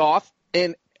rated Goff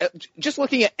and just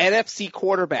looking at NFC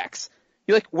quarterbacks,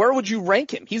 you're like, where would you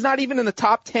rank him? He's not even in the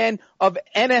top 10 of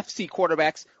NFC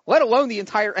quarterbacks, let alone the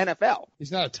entire NFL.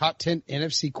 He's not a top 10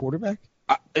 NFC quarterback?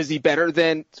 Is he better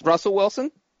than Russell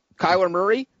Wilson, Kyler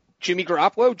Murray, Jimmy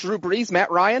Garoppolo, Drew Brees,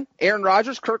 Matt Ryan, Aaron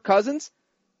Rodgers, Kirk Cousins,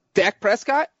 Dak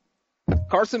Prescott,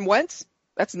 Carson Wentz?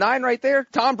 That's 9 right there.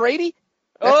 Tom Brady?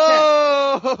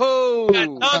 That's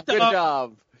 10. Good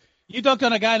job. You dunked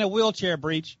on a guy in a wheelchair,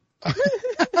 Breach.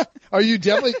 Are you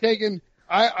definitely taking –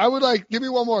 I would give me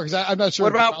one more because I'm not sure.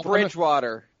 What about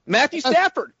Bridgewater? Matthew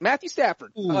Stafford.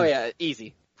 Ooh. Oh, yeah,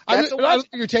 easy. I don't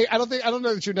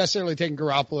know that you're necessarily taking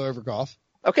Garoppolo over Goff.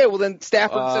 Okay, well then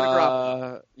Stafford instead of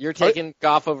Garoppolo. You're taking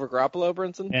Goff over Garoppolo,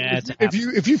 Brinson? Yeah,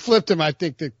 if you flipped him, I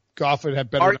think that Goff would have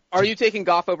better. Are you taking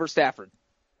Goff over Stafford?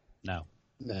 No.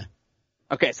 Nah.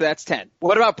 Okay, so that's 10.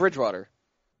 What about Bridgewater?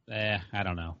 I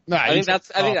don't know. No, I think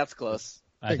that's close.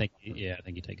 I think you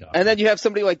take Goff. And then you have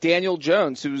somebody like Daniel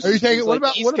Jones, who's. Are you taking what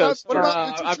about Kirk Cousins?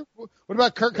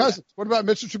 Yeah. What about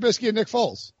Mitchell Trubisky and Nick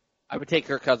Foles? I would take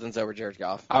Kirk Cousins over Jared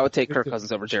Goff. I would take Kirk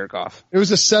Cousins over Jared Goff. It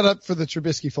was a setup for the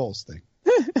Trubisky Foles thing.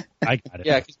 I got it.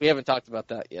 Yeah, because we haven't talked about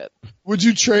that yet. Would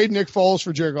you trade Nick Foles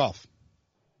for Jared Goff?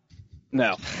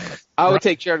 No. I would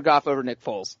take Jared Goff over Nick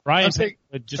Foles. Ryan, saying-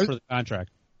 just for the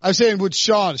contract. I'm saying, would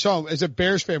Sean, as a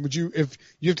Bears fan, would you, if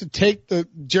you have to take the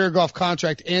Jared Goff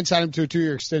contract and sign him to a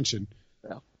 2-year extension?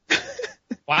 No.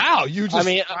 Wow, you just.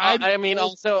 I mean,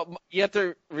 also you have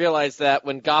to realize that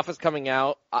when Goff was coming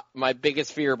out, my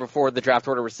biggest fear before the draft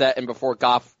order was set and before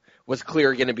Goff was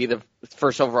clear going to be the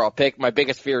first overall pick, my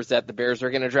biggest fear is that the Bears are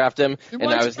going to draft him, and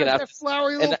I was going to have that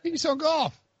flowery little piece on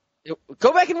Goff.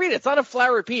 Go back and read it. It's not a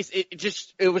flowery piece.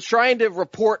 It was trying to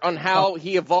report on how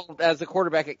he evolved as a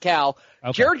quarterback at Cal.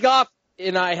 Okay. Jared Goff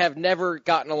and I have never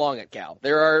gotten along at Cal.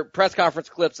 There are press conference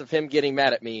clips of him getting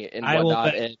mad at me and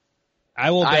whatnot.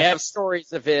 I have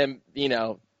stories of him,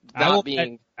 not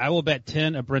being. I will bet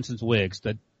 10 of Brinson's wigs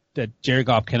that Jared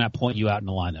Goff cannot point you out in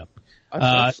the lineup.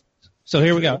 So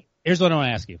here we go. Here's what I want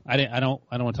to ask you. I don't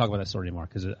want to talk about that story anymore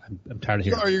because I'm tired of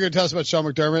hearing. Are you going to tell us about Sean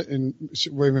McDermott and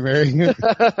William Mary?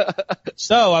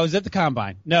 So I was at the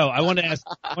combine. No, I want to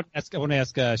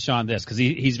ask Sean this because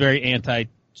he's very anti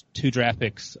two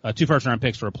first round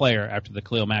picks for a player after the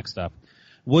Khalil Mack stuff.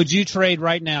 Would you trade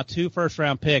right now 2 first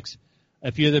round picks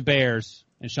if you're the Bears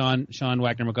and Sean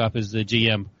Wagner McGough is the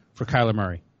GM for Kyler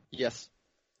Murray? Yes.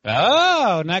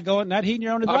 Oh, not heating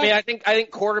your own advice. I mean, I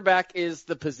think quarterback is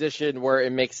the position where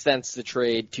it makes sense to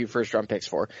trade 2 first round picks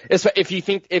for. If you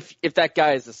think if that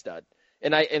guy is a stud,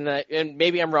 and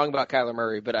maybe I'm wrong about Kyler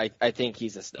Murray, but I think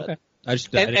he's a stud.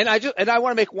 Okay. I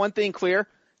want to make one thing clear: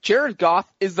 Jared Goff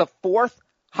is the 4th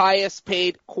highest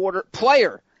paid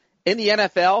player in the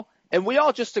NFL, and we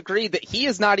all just agreed that he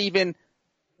is not even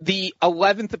the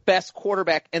 11th best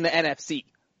quarterback in the NFC.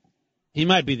 He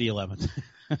might be the 11th.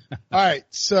 All right,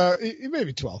 so he may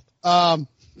be 12th.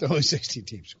 Only 16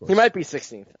 teams. Of course. He might be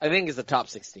 16th. I think he's the top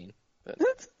 16.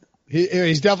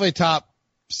 He's definitely top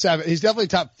 7. He's definitely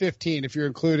top 15 if you're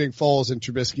including Foles and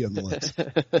Trubisky on the list.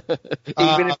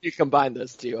 Even if you combine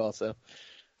those two, also.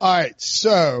 All right,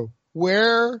 so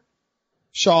where,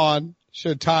 Sean,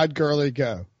 should Todd Gurley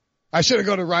go? I should have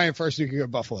gone to Ryan first. You can go to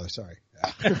Buffalo. Sorry.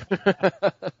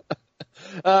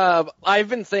 I've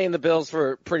been saying the Bills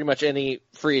for pretty much any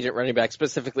free agent running back,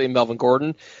 specifically Melvin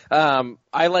Gordon.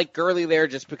 I like Gurley there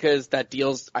just because that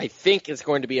deal's, I think, is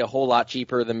going to be a whole lot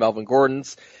cheaper than Melvin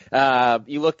Gordon's.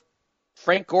 You look,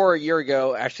 Frank Gore a year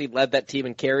ago actually led that team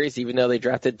in carries, even though they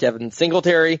drafted Devin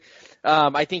Singletary.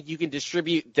 I think you can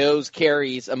distribute those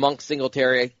carries amongst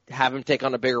Singletary, have him take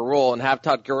on a bigger role, and have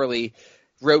Todd Gurley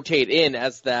rotate in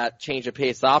as that change of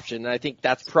pace option. And I think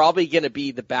that's probably going to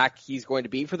be the back he's going to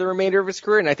be for the remainder of his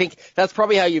career. And I think that's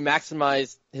probably how you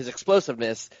maximize his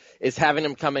explosiveness, is having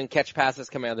him come in, catch passes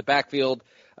coming out of the backfield.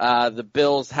 The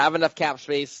Bills have enough cap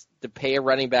space to pay a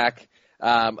running back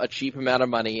a cheap amount of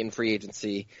money in free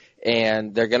agency,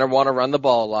 and they're going to want to run the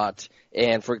ball a lot.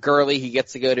 And for Gurley, he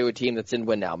gets to go to a team that's in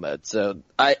win now mode. So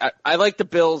I like the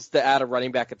Bills to add a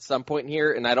running back at some point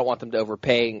here, and I don't want them to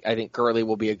overpay. I think Gurley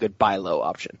will be a good buy low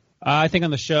option. I think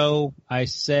on the show I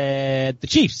said the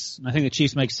Chiefs. I think the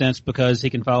Chiefs make sense because he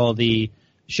can follow the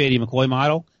Shady McCoy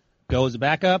model, go as a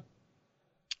backup,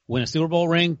 win a Super Bowl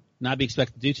ring, not be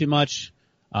expected to do too much.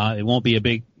 It won't be a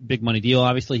big money deal.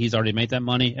 Obviously, he's already made that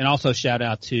money. And also shout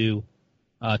out to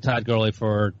Todd Gurley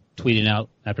for tweeting out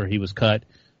after he was cut,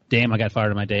 "Damn, I got fired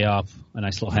on my day off, and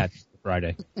I still had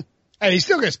Friday." Hey, he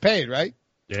still gets paid, right?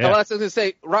 Yeah. Well, that's what I was going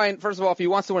to say. Ryan, first of all, if he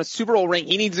wants to win a Super Bowl ring,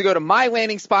 he needs to go to my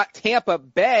landing spot, Tampa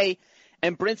Bay.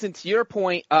 And Brinson, to your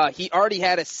point, he already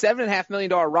had a $7.5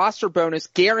 million roster bonus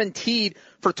guaranteed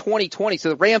for 2020. So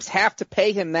the Rams have to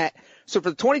pay him that. So for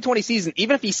the 2020 season,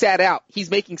 even if he sat out, he's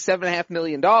making $7.5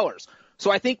 million. So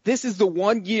I think this is the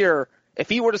 1 year. If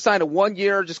he were to sign a 1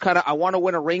 year, just kind of, I want to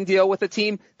win a ring deal with a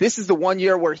team, this is the 1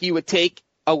 year where he would take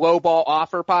a low ball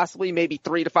offer, possibly maybe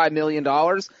 $3 to $5 million,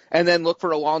 and then look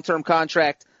for a long-term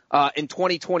contract, in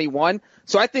 2021.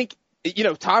 So I think,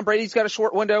 Tom Brady's got a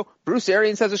short window. Bruce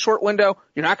Arians has a short window.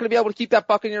 You're not going to be able to keep that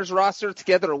Buccaneers roster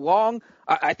together long.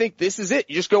 I think this is it.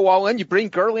 You just go all in. You bring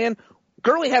Gurley in.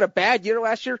 Gurley had a bad year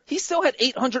last year. He still had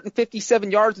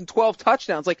 857 yards and 12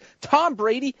 touchdowns. Like, Tom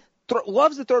Brady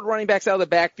loves to throw running backs out of the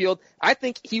backfield. I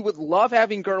think he would love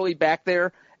having Gurley back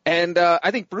there. And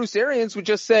I think Bruce Arians would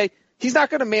just say he's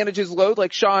not going to manage his load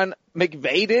like Sean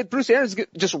McVay did. Bruce Arians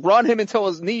just run him until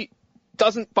his knee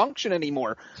doesn't function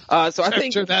anymore. So I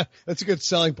think that's a good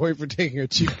selling point for taking a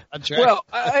cheap contract. Well,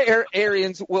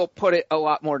 Arians will put it a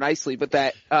lot more nicely, but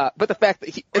the fact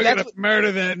that we're going to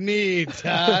murder that knee,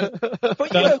 Todd.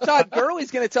 But Todd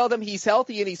Gurley's going to tell them he's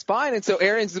healthy and he's fine, and so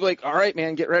Arians is like, all right,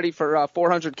 man, get ready for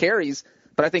 400 carries.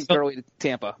 But I think Gurley to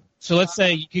Tampa. So let's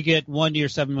say you could get 1 year,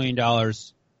 $7 million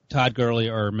Todd Gurley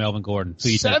or Melvin Gordon?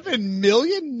 $7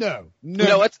 million?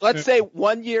 No. Let's say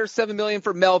 1 year, $7 million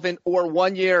for Melvin, or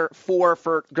 1 year, $4 million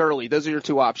for Gurley. Those are your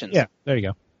two options. Yeah, there you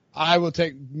go. I will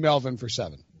take Melvin for $7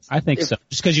 million. I think so,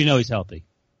 just because he's healthy.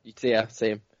 Yeah,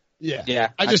 same. Yeah.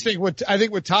 I think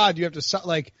with Todd, you have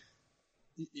to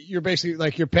you're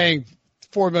basically you're paying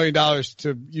 $4 million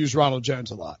to use Ronald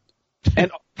Jones a lot.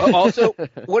 And also,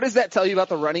 what does that tell you about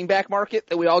the running back market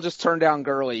that we all just turned down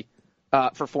Gurley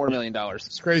for $4 million?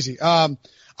 It's crazy. I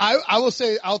will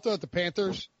say I'll throw out the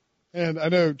Panthers. And I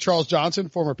know Charles Johnson,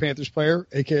 former Panthers player,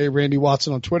 aka Randy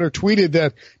Watson on Twitter, tweeted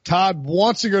that Todd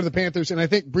wants to go to the Panthers, and I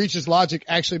think Breach's logic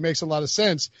actually makes a lot of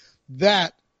sense.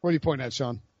 What are you pointing at,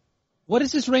 Sean? What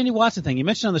is this Randy Watson thing? You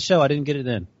mentioned on the show, I didn't get it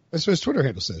in. That's what his Twitter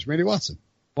handle says, Randy Watson.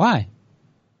 Why?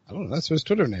 I don't know. That's what his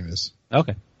Twitter name is.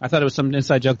 Okay. I thought it was some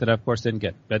inside joke that I, of course, didn't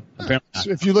get, but apparently not.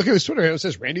 So if you look at his Twitter handle, it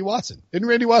says Randy Watson. Isn't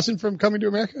Randy Watson from Coming to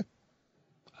America?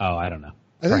 Oh, I don't know.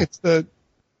 I think it's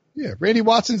Randy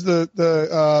Watson's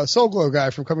the Soul Glow guy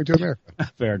from Coming to America.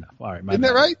 Fair enough. All right. Isn't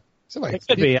that right? It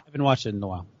could be. I haven't watched it in a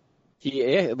while.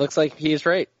 It looks like he's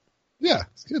right. Yeah,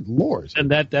 it's good Lord.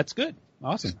 And that's good.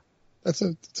 Awesome. I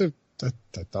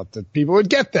thought that people would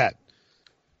get that.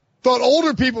 Thought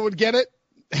older people would get it.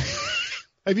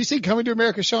 Have you seen Coming to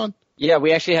America, Sean? Yeah,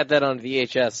 we actually had that on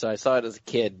VHS, so I saw it as a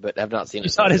kid, but have not seen it. You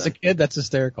saw it as a kid? That's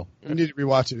hysterical. You need to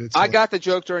rewatch it. I got the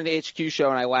joke during the HQ show,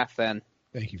 and I laughed then.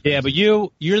 Thank you. Yeah, but you're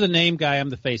the name guy. I'm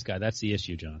the face guy. That's the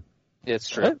issue, John. It's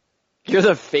true. What? You're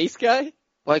the face guy?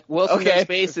 Like Wilson knows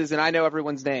faces, and I know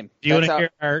everyone's name. Do you want to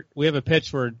hear we have a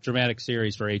pitch for a dramatic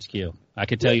series for HQ. I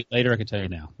could tell you later. I could tell you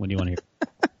now when you want to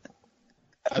hear.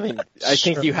 I mean, I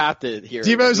think you have to hear.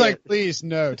 Devo's like, please,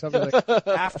 no. Tell me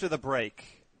after the break.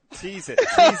 Tease it.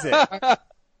 All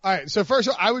right. So first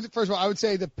of all, I would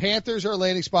say the Panthers are a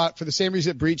landing spot for the same reason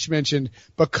that Breach mentioned,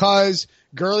 because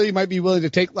Gurley might be willing to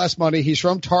take less money. He's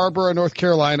from Tarboro, North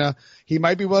Carolina. He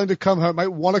might be willing to come home, might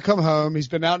want to come home. He's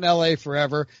been out in LA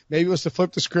forever. Maybe he wants to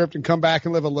flip the script and come back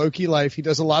and live a low-key life. He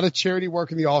does a lot of charity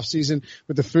work in the off season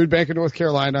with the Food Bank of North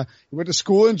Carolina. He went to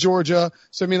school in Georgia.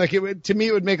 So I mean, to me,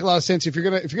 it would make a lot of sense if you're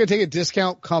going to take a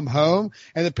discount, come home.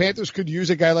 And the Panthers could use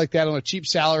a guy like that on a cheap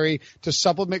salary to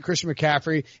supplement Christian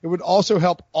McCaffrey. It would also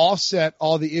help offset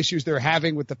all the issues they're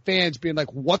having with the fans being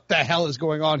like, what the hell is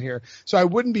going on here? So I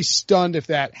wouldn't be stunned if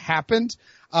that happened.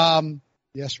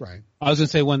 Yes, Ryan. I was going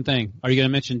to say one thing. Are you going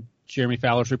to mention Jeremy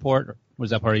Fowler's report? Or was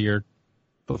that part of your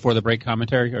before the break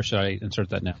commentary, or should I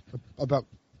insert that now? About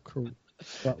Gurley.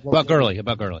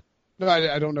 No,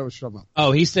 I don't know what you're talking about.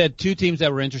 Oh, he said two teams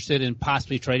that were interested in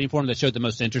possibly trading for him that showed the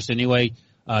most interest anyway.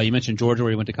 You mentioned Georgia,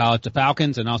 where he went to college, the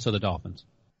Falcons, and also the Dolphins.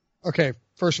 Okay,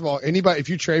 first of all, if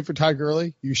you trade for Todd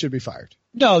Gurley, you should be fired.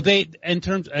 No,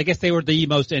 I guess they were the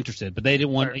most interested, but they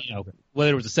didn't want,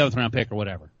 whether it was a 7th round pick or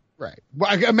whatever. Right.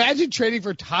 Well, imagine trading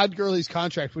for Todd Gurley's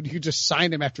contract when you could just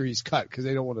sign him after he's cut because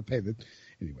they don't want to pay the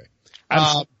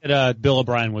anyway. Bill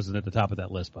O'Brien wasn't at the top of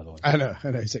that list, by the way. I know.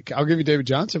 He said, I'll give you David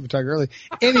Johnson for Todd Gurley.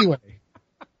 Anyway,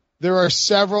 there are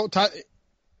several.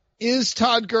 Is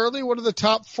Todd Gurley one of the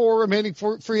top 4 remaining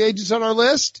free agents on our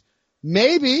list?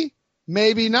 Maybe,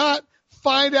 maybe not.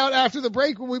 Find out after the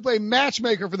break when we play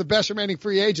matchmaker for the best remaining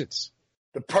free agents.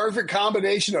 The perfect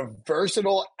combination of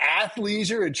versatile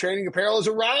athleisure and training apparel has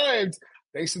arrived.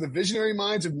 Thanks to the visionary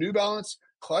minds of New Balance,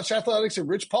 Clutch Athletics, and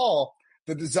Rich Paul,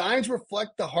 the designs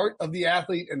reflect the heart of the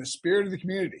athlete and the spirit of the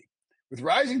community. With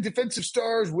rising defensive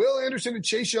stars Will Anderson and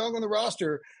Chase Young on the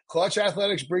roster, Clutch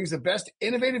Athletics brings the best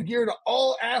innovative gear to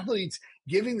all athletes,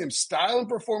 giving them style and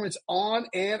performance on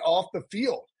and off the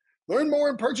field. Learn more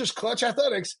and purchase Clutch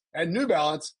Athletics at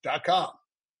NewBalance.com.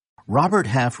 Robert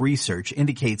Half research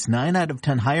indicates 9 out of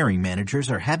 10 hiring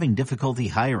managers are having difficulty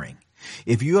hiring.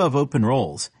 If you have open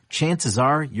roles, chances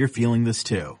are you're feeling this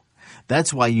too.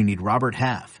 That's why you need Robert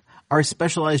Half. Our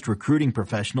specialized recruiting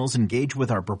professionals engage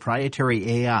with our proprietary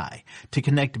AI to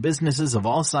connect businesses of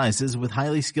all sizes with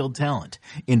highly skilled talent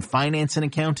in finance and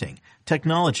accounting,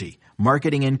 technology,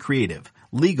 marketing and creative,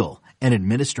 legal, and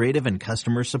administrative and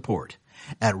customer support.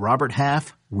 At Robert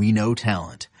Half, we know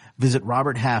talent. Visit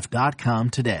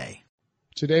roberthalf.com today.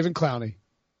 To David Clowney,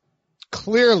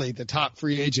 clearly the top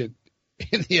free agent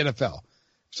in the NFL.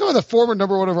 So the former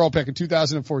number 1 overall pick in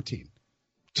 2014.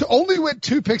 To only went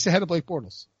 2 picks ahead of Blake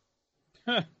Bortles.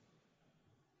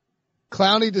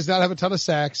 Clowney does not have a ton of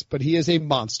sacks, but he is a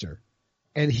monster.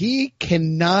 And he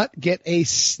cannot get a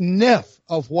sniff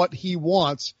of what he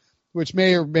wants, which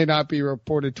may or may not be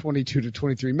reported 22 to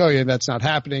 23 million. That's not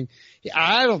happening.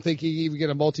 I don't think he can even get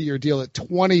a multi-year deal at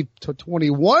 20 to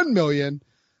 21 million.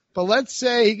 But let's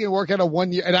say he can work out a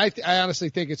 1 year. And I honestly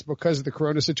think it's because of the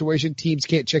Corona situation. Teams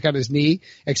can't check out his knee,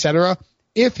 et cetera.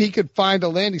 if he could find a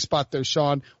landing spot though,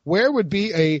 Sean, where would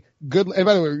be a good, and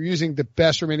by the way, we're using the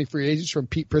best remaining free agents from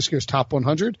Pete Prisco's top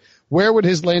 100. Where would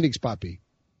his landing spot be?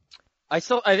 I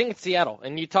think it's Seattle.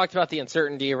 And you talked about the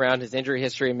uncertainty around his injury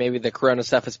history. Maybe the corona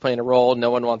stuff is playing a role.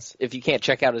 No one wants, if you can't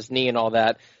check out his knee and all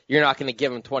that, you're not going to give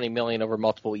him $20 million over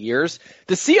multiple years.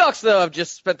 The Seahawks, though, have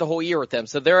just spent the whole year with him,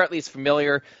 so they're at least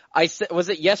familiar. Was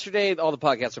it yesterday? All the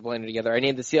podcasts are blended together. I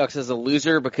named the Seahawks as a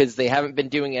loser because they haven't been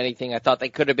doing anything. I thought they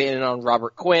could have been in on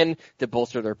Robert Quinn to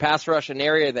bolster their pass rush, an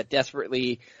area that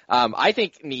desperately, I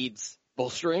think, needs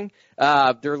bolstering.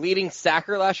 Their leading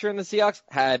sacker last year in the Seahawks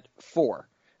had 4.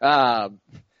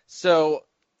 So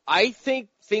I think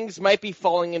things might be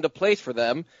falling into place for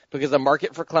them because the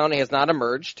market for Clowney has not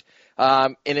emerged.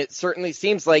 And it certainly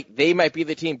seems like they might be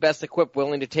the team best equipped,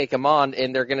 willing to take him on,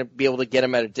 and they're going to be able to get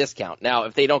him at a discount. Now,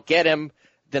 if they don't get him,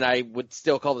 then I would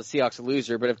still call the Seahawks a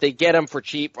loser. But if they get him for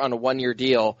cheap on a 1-year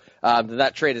deal, then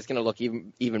that trade is going to look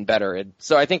even better. And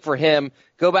so I think for him,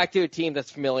 go back to a team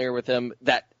that's familiar with him,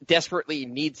 that desperately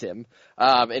needs him.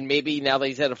 And maybe now that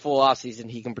he's had a full offseason,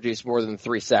 he can produce more than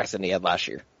 3 sacks than he had last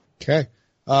year. Okay.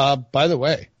 By the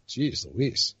way, geez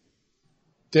Louise.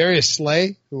 Darius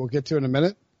Slay, who we'll get to in a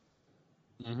minute.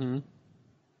 Mm-hmm.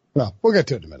 Well, we'll get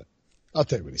to it in a minute. I'll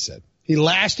tell you what he said. He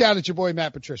lashed out at your boy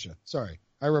Matt Patricia. Sorry.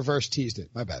 I reverse teased it.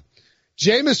 My bad.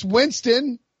 Jameis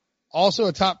Winston, also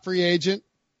a top free agent.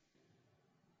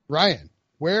 Ryan,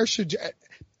 where should you,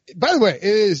 by the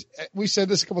way, we said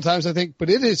this a couple times, I think, but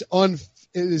it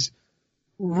is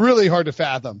really hard to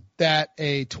fathom that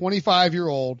a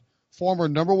 25-year-old former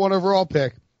number 1 overall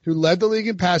pick who led the league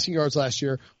in passing yards last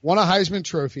year, won a Heisman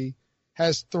Trophy,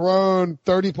 has thrown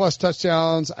 30-plus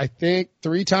touchdowns, I think,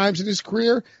 3 times in his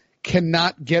career,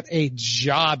 cannot get a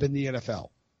job in the NFL.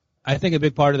 I think a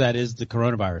big part of that is the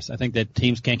coronavirus. I think that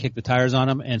teams can't kick the tires on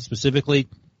him, and specifically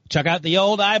check out the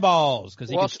old eyeballs because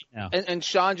he can see now. And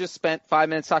Sean just spent 5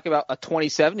 minutes talking about a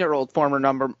 27-year-old former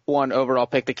number 1 overall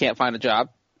pick that can't find a job.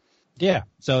 Yeah,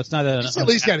 so it's not He's at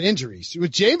least got injuries.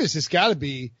 With Jameis, it's got to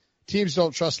be teams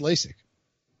don't trust LASIK.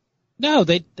 No,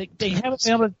 they haven't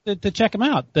been able to check him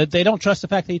out. They don't trust the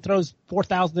fact that he throws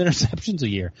 4,000 interceptions a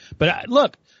year. But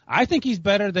look, I think he's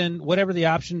better than whatever the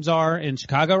options are in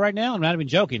Chicago right now. I'm not even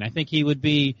joking. I think he would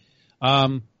be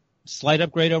slight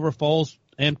upgrade over Foles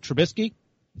and Trubisky,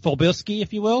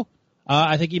 if you will.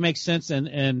 I think he makes sense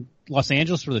in Los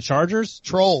Angeles for the Chargers.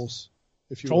 Trolls,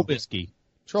 if you will. Trubisky.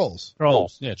 Trolls.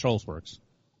 Yeah, Trolls works.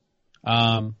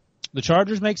 The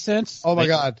Chargers make sense. Oh my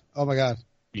God.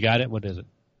 You got it? What is it?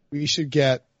 We should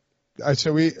get,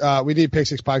 so we need Pick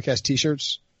Six Podcast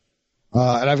t-shirts.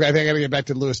 And I think I got to get back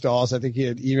to Lewis Dawes. I think he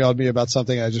had emailed me about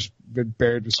something. I just been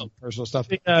buried with some personal stuff.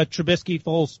 Trubisky,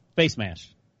 Foles, face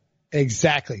mash.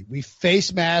 Exactly. We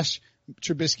face mash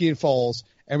Trubisky and Foles,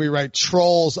 and we write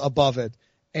Trolls above it.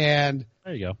 And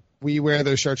there you go. We wear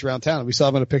those shirts around town. We sell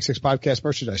them at a Pick Six Podcast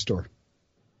merchandise store.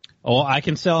 Oh, I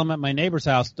can sell them at my neighbor's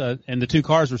house, and the 2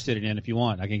 cars we're sitting in if you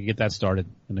want. I can get that started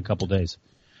in a couple days.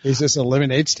 Is this a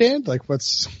lemonade stand? Like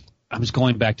what's? I was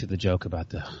going back to the joke about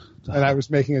the and I was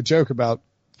making a joke about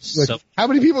how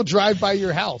many people drive by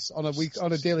your house on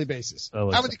a daily basis? How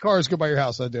many cars go by your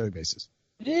house on a daily basis?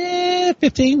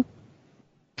 15.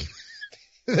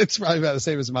 That's probably about the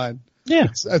same as mine. Yeah.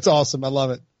 That's awesome. I love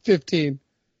it. 15.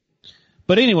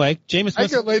 But anyway, Jameis Winston. I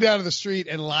could lay down in the street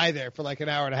and lie there for like an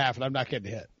hour and a half and I'm not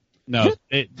getting hit. No,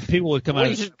 people would come out.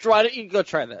 You should try it. You can go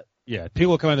try that. Yeah,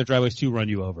 people will come out of their driveways to run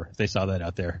you over if they saw that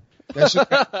out there.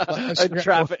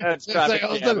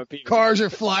 Cars are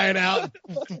flying out.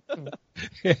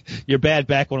 Your bad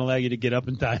back won't allow you to get up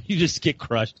in time. You just get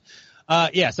crushed. So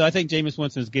I think Jameis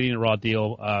Winston is getting a raw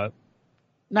deal.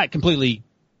 Not completely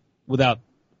without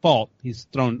fault. He's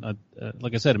thrown,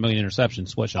 like I said, 1 million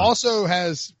interceptions. Also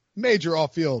has major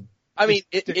off-field. I mean,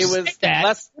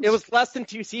 it was less than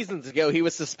 2 seasons ago. He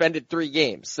was suspended 3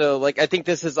 games. So, I think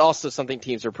this is also something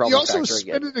teams are probably. He also was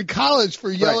suspended in college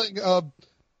for yelling. Right.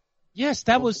 Yes,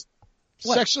 that was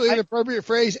sexually inappropriate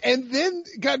phrase, and then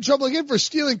got in trouble again for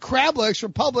stealing crab legs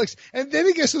from Publix. And then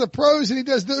he gets to the pros and he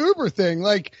does the Uber thing.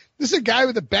 This is a guy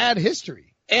with a bad history.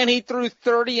 And he threw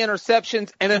 30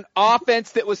 interceptions and an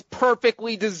offense that was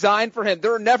perfectly designed for him.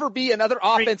 There will never be another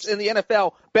offense in the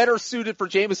NFL better suited for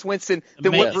Jameis Winston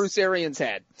than what Bruce Arians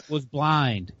had. Was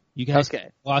blind. You guys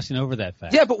glossing over that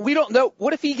fact. Yeah, but we don't know.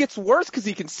 What if he gets worse because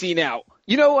he can see now?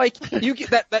 You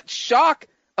get that shock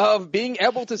of being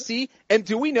able to see. And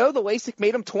do we know the LASIK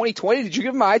made him 20/20? Did you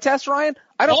give him an eye test, Ryan?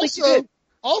 I don't think you did.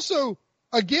 Also,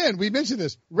 again, we mentioned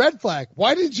this. Red flag.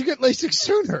 Why didn't you get LASIK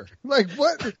sooner?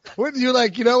 What? What you're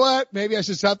like, you know what? Maybe I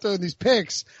should stop throwing these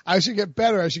picks. I should get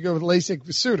better. I should go with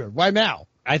LASIK sooner. Why now?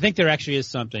 I think there actually is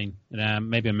something, and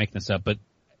maybe I'm making this up, but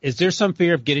Is there some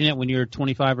fear of getting it when you're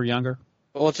 25 or younger?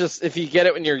 Well, it's just if you get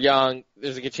it when you're young,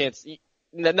 there's a good chance.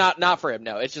 Not for him,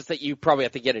 no. It's just that you probably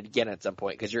have to get it again at some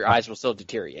point because your eyes will still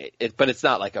deteriorate. But it's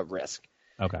not like a risk.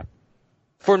 Okay.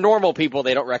 For normal people,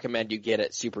 they don't recommend you get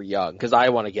it super young because I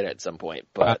want to get it at some point.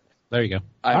 But there you go.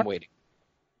 I'm waiting.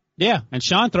 Yeah, and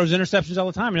Sean throws interceptions all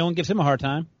the time. No one gives him a hard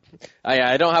time.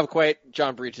 I don't have quite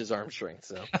John Breach's arm strength,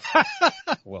 so.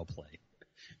 Well played.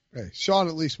 Hey, Sean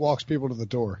at least walks people to the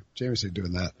door. James ain't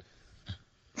doing that.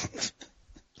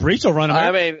 Breach will run him.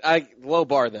 I mean, low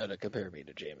bar though to compare me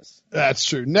to James. That's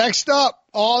true. Next up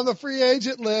on the free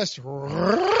agent list,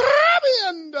 Robbie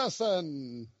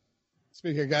Anderson.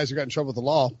 Speaking of guys who got in trouble with the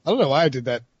law, I don't know why I did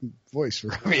that voice for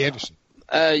Robbie Anderson.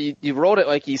 You rolled it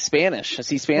like he's Spanish. Is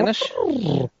he Spanish?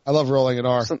 I love rolling an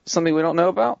R. Something we don't know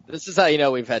about? This is how you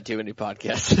know we've had too many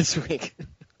podcasts this week.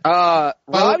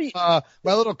 Robbie, my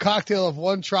little cocktail of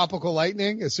one tropical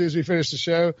lightning as soon as we finish the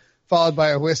show, followed by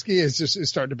a whiskey, is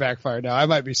starting to backfire now. I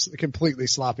might be completely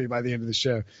sloppy by the end of the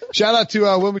show. Shout out to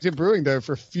Wilmington Brewing though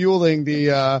for fueling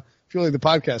the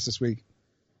podcast this week.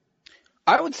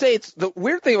 I would say it's the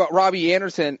weird thing about Robbie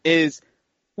Anderson is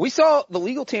we saw the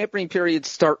legal tampering period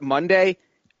start Monday.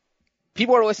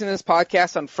 People are listening to this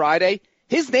podcast on Friday.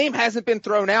 His name hasn't been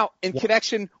thrown out in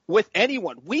connection with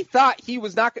anyone. We thought he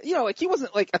was not, he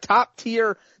wasn't like a top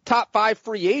tier, top 5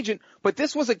 free agent, but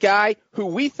this was a guy who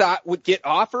we thought would get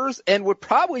offers and would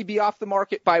probably be off the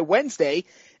market by Wednesday.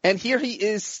 And here he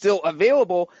is still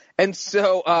available. And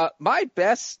so, my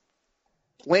best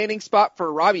landing spot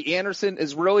for Robbie Anderson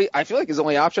is really, I feel like his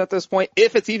only option at this point,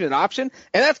 if it's even an option.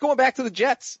 And that's going back to the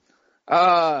Jets.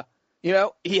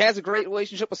 He has a great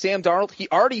relationship with Sam Darnold. He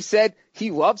already said he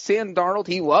loves Sam Darnold.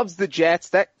 He loves the Jets.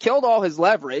 That killed all his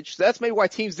leverage. So that's maybe why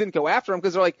teams didn't go after him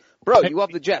because they're like, bro, you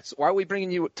love the Jets. Why are we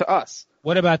bringing you to us?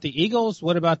 What about the Eagles?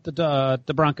 What about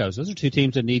the Broncos? Those are two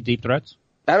teams that need deep threats.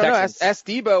 I don't know. Ask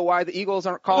Debo why the Eagles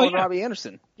aren't calling Robbie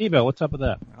Anderson. Debo, what's up with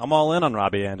that? I'm all in on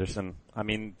Robbie Anderson. I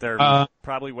mean, they're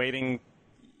probably waiting.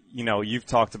 You've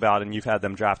talked about and you've had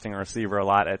them drafting a receiver a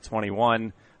lot at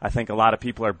 21. I think a lot of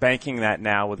people are banking that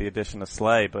now with the addition of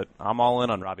Slay, but I'm all in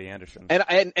on Robbie Anderson.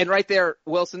 And right there,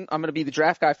 Wilson, I'm going to be the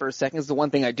draft guy for a second. Is the one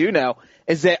thing I do know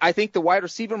is that I think the wide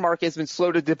receiver market has been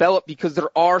slow to develop because there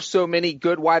are so many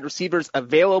good wide receivers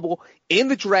available in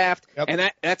the draft,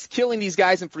 and that's killing these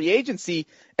guys in free agency.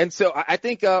 And so I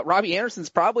think Robbie Anderson's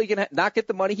probably going to not get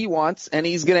the money he wants, and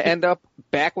he's going to end up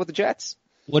back with the Jets.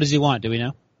 What does he want? Do we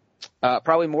know?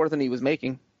 Probably more than he was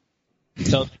making.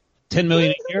 So $10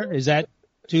 million a year, is that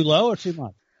too low or too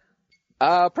much?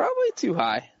 Probably too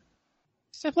high.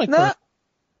 What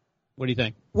do you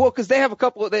think? Well, because they have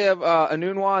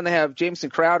Anunwa and they have Jameson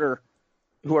Crowder,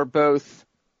 who are both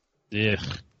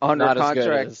under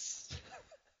contract.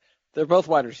 They're both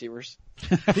wide receivers.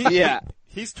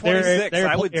 He's 26.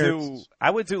 I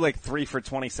would do like 3 for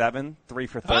 27, 3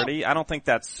 for 30. I don't think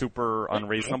that's super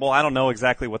unreasonable. I don't know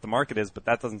exactly what the market is, but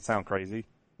that doesn't sound crazy.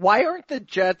 Why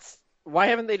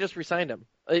haven't they just re-signed him?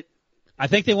 I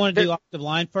think they want to do offensive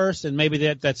line first, and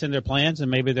maybe that's in their plans,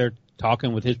 and maybe they're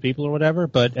talking with his people or whatever.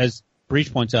 But as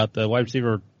Breach points out, the wide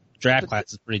receiver draft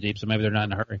class is pretty deep, so maybe they're not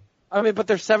in a hurry. I mean, but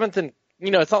they're 7th, and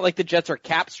it's not like the Jets are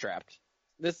cap strapped.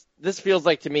 This feels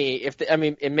like to me,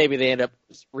 and maybe they end up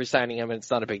re-signing him, and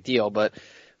it's not a big deal, but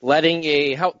letting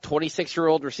a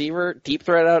 26-year-old receiver deep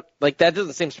threat out like that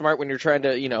doesn't seem smart when you're trying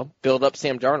to build up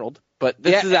Sam Darnold. But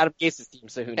this is Adam Gase's team,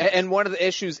 so who knows? And one of the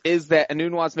issues is that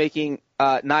Anunwa's making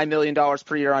 $9 million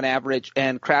per year on average,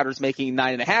 and Crowder's making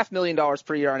 $9.5 million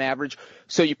per year on average.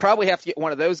 So you probably have to get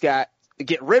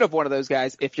rid of one of those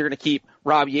guys if you're going to keep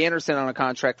Robbie Anderson on a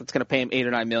contract that's going to pay him $8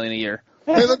 or $9 million a year.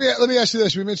 Hey, let me ask you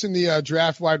this. We mentioned the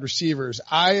draft wide receivers.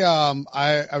 I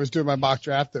was doing my mock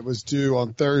draft that was due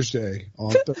on Thursday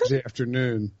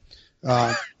afternoon.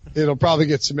 It'll probably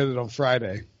get submitted on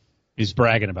Friday. He's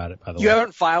bragging about it, by the way. You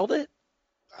haven't filed it?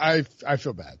 I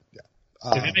feel bad. Yeah.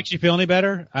 If it makes you feel any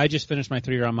better, I just finished my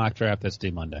 3-round mock draft. That's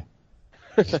due Monday.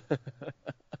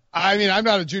 I mean, I'm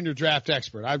not a junior draft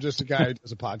expert. I'm just a guy who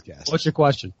does a podcast. What's your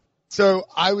question? So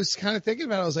I was kind of thinking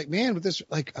about it. I was like, man, with this,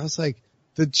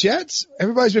 the Jets,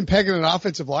 everybody's been pegging an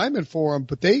offensive lineman for them,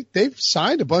 but they've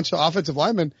signed a bunch of offensive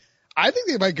linemen. I think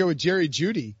they might go with Jerry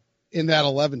Jeudy in that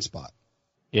 11 spot.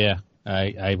 Yeah.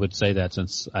 I would say that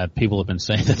since people have been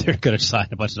saying that they're going to sign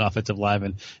a bunch of offensive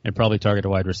linemen and probably target a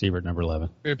wide receiver at number 11.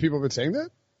 People have been saying that?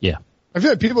 Yeah. I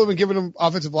feel like people have been giving them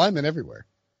offensive linemen everywhere.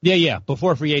 Yeah,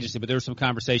 before free agency, but there was some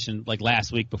conversation like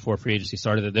last week before free agency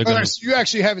started that they're going to. So you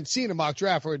actually haven't seen a mock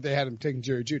draft where they had him taking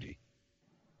Jerry Jeudy?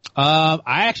 I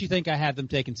actually think I had them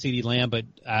taking CeeDee Lamb, but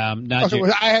not. Okay,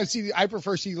 well, I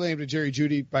prefer CeeDee Lamb to Jerry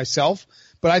Jeudy myself,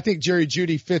 but I think Jerry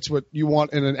Jeudy fits what you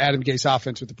want in an Adam Gase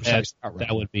offense with the precise route.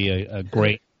 That would be a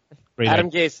great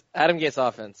Adam Gase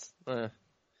offense.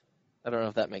 I don't know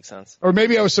if that makes sense. Or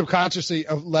maybe I was subconsciously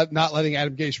not letting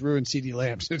Adam Gase ruin CeeDee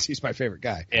Lamb since he's my favorite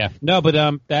guy. Yeah, no,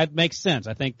 but that makes sense.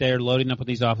 I think they're loading up with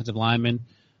these offensive linemen.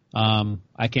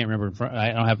 I can't remember.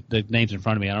 I don't have the names in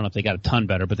front of me. I don't know if they got a ton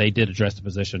better, but they did address the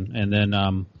position. And then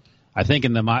I think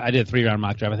I did a 3-round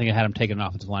mock draft. I think I had them taking an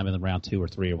offensive lineman in round 2 or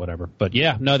 3 or whatever. But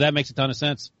yeah, no, that makes a ton of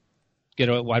sense. Get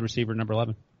a wide receiver number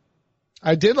 11.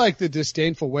 I did like the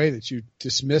disdainful way that you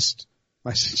dismissed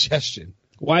my suggestion.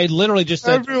 Well, I literally just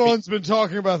said everyone's been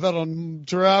talking about that on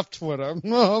draft Twitter.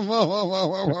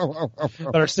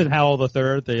 Thurston Howell III,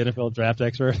 the NFL draft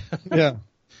expert. Yeah.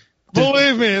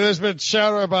 Believe me, there's been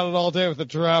chatter about it all day with the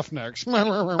draft next. How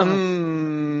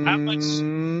much?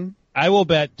 I will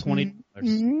bet $20.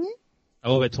 I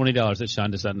will bet $20 that Sean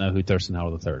does not know who Thurston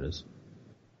Howell III is.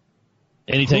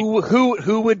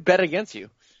 Who would bet against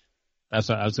you? That's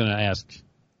what I was going to ask.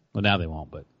 Well, now they won't.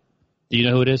 But do you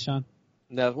know who it is, Sean?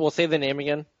 No, we'll say the name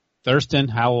again. Thurston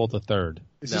Howell III.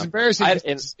 This is embarrassing.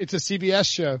 It's a CBS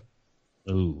show.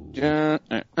 Ooh.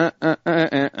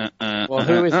 Well,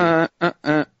 who is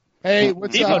he? Hey,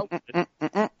 what's up?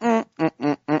 Are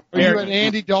you an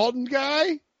Andy Dalton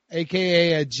guy,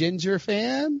 a.k.a. a Ginger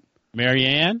fan?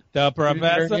 Marianne, the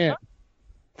professor. Marianne.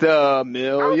 The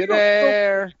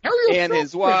millionaire and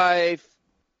his wife.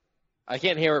 I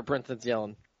can't hear what Brenton's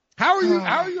yelling. How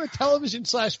are you a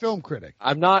television/film critic?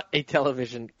 I'm not a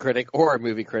television critic or a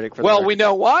movie critic. Well, we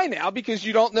know why now, because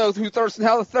you don't know who Thurston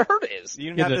Howell III is. You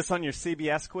didn't have this on your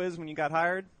CBS quiz when you got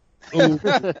hired? Ooh.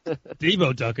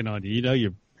 Devo ducking on you. You know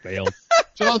you're failed.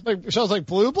 Sounds like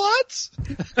Blue Bloods?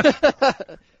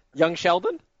 Young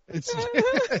Sheldon? It's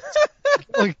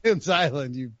Gilligan's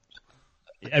Island.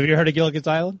 Have you heard of Gilligan's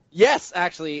Island? Yes,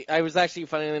 actually. I was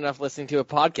funnily enough, listening to a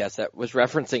podcast that was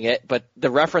referencing it, but the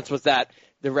reference was that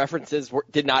the references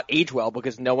did not age well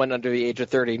because no one under the age of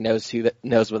 30 knows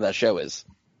what that show is.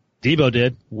 Debo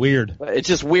did. Weird. It's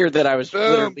just weird that I was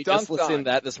literally just dunked listening on.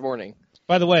 to that this morning.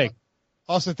 By the way,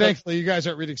 also, thankfully, you guys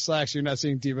aren't reading Slack, so you're not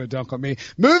seeing Devo dunk on me.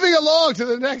 Moving along to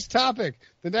the next topic,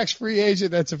 the next free agent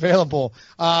that's available.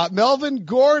 Melvin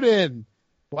Gordon.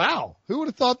 Wow. Who would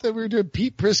have thought that we were doing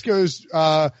Pete Prisco's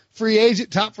top free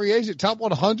agent, top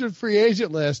 100 free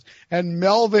agent list, and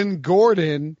Melvin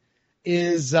Gordon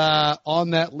is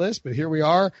on that list, but here we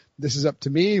are. This is up to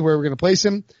me where we're going to place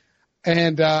him.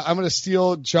 And I'm going to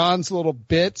steal John's little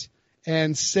bit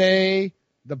and say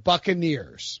the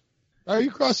Buccaneers. Are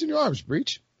you crossing your arms,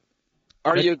 Breach?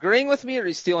 Are you agreeing with me or are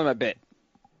you stealing my bit?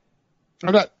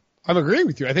 I'm not. I'm agreeing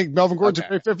with you. I think Melvin Gordon's a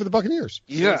great fit for the Buccaneers.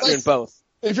 You're doing both.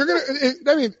 If you're going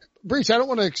to, Breach, I don't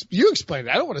want to, you explain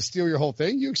it. I don't want to steal your whole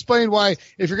thing. You explain why,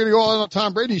 if you're going to go all in on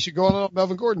Tom Brady, you should go all in on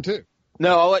Melvin Gordon too.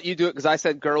 No, I'll let you do it because I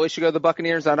said Gurley should go to the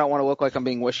Buccaneers. I don't want to look like I'm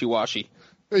being wishy-washy.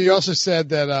 You also said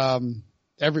that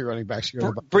every running back should go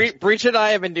to the Buccaneers. Breach and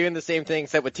I have been doing the same thing,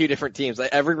 except with two different teams.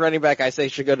 Like every running back I say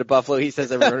should go to Buffalo. He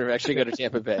says every running back should go to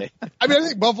Tampa Bay. I mean, I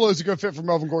think Buffalo is a good fit for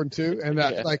Melvin Gordon too, and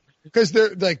because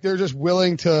they're just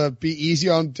willing to be easy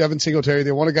on Devin Singletary.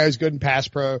 They want a guy who's good in pass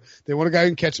pro. They want a guy who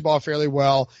can catch the ball fairly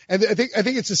well, and I think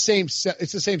it's the same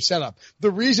setup.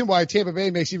 The reason why Tampa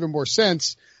Bay makes even more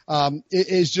sense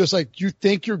is just like you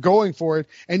think you're going for it,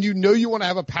 and you know you want to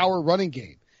have a power running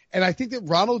game. And I think that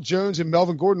Ronald Jones and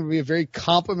Melvin Gordon would be a very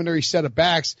complementary set of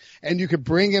backs, and you could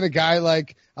bring in a guy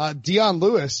like Dion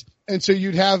Lewis, and so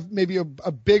you'd have maybe a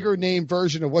bigger name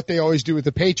version of what they always do with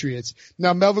the Patriots.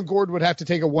 Now, Melvin Gordon would have to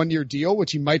take a 1-year deal,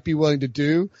 which he might be willing to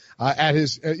do at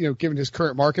his, given his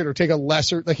current market, or take a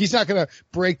lesser. Like he's not going to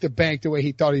break the bank the way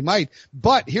he thought he might.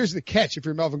 But here's the catch: if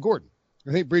you're Melvin Gordon,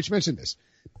 I think Breach mentioned this,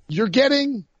 you're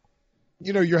getting.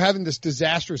 You're having this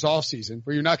disastrous offseason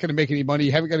where you're not going to make any money.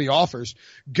 You haven't got any offers.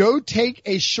 Go take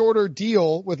a shorter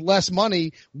deal with less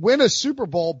money, win a Super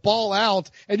Bowl, ball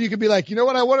out, and you can be like, you know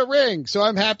what? I want a ring. So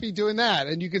I'm happy doing that.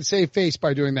 And you can save face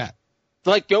by doing that.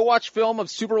 Like, go watch film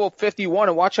of Super Bowl 51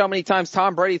 and watch how many times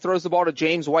Tom Brady throws the ball to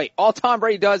James White. All Tom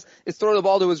Brady does is throw the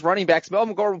ball to his running backs.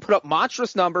 Melvin Gordon will put up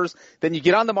monstrous numbers. Then you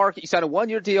get on the market. You sign a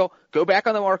 1-year deal. Go back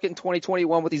on the market in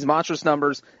 2021 with these monstrous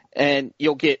numbers, and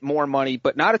you'll get more money,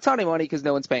 but not a ton of money because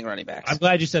no one's paying running backs. I'm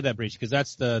glad you said that, Breach, because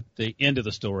that's the end of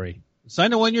the story.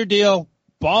 Sign a 1-year deal,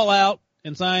 ball out,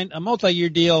 and sign a multi-year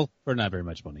deal for not very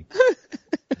much money.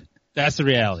 That's the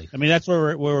reality. I mean, that's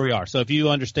where we are. So if you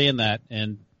understand that,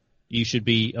 and you should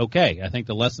be okay. I think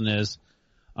the lesson is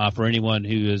for anyone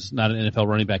who is not an NFL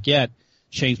running back yet,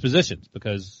 change positions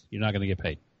because you're not going to get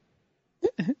paid.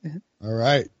 All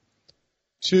right.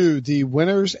 to the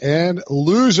winners and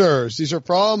losers. These are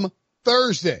from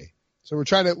Thursday. So we're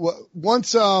trying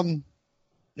to,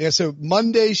 so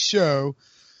Monday's show.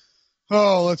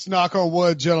 Oh, let's knock on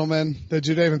wood, gentlemen, that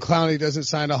Jadeveon Clowney doesn't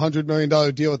sign a $100 million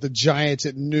deal with the Giants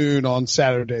at noon on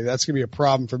Saturday. That's going to be a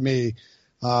problem for me.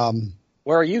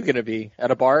 Where are you going to be?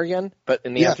 At a bar again, but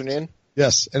in the afternoon?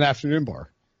 Yes, an afternoon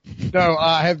bar. No,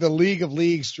 I have the League of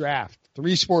Leagues draft,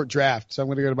 3-sport draft. So I'm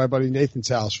going to go to my buddy Nathan's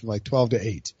house from like 12 to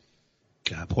 8.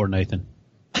 God, poor Nathan.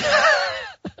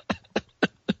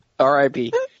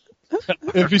 R.I.P.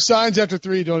 If he signs after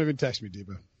 3, don't even text me,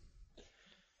 Debo.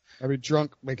 I'll be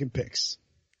drunk making picks.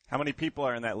 How many people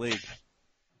are in that league?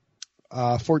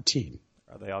 14.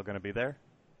 Are they all going to be there?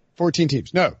 14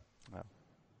 teams. No. Oh.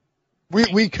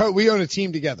 We own a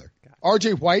team together.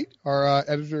 RJ White, our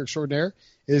editor extraordinaire,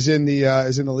 is in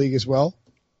the league as well.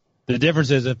 The difference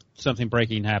is if something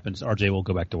breaking happens, RJ will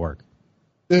go back to work.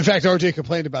 In fact, RJ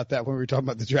complained about that when we were talking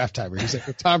about the draft timer. He's like,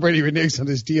 if Tom Brady reneges on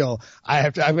his deal,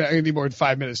 I'm going to need more than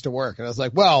 5 minutes to work. And I was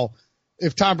like, well,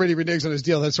 if Tom Brady reneges on his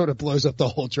deal, that sort of blows up the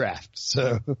whole draft.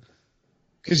 So,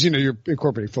 cause you're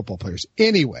incorporating football players.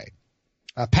 Anyway,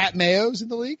 Pat Mayo's in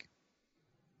the league.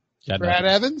 Brad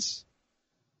Evans.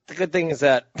 The good thing is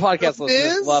that podcast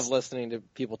listeners love listening to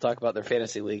people talk about their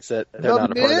fantasy leagues that they're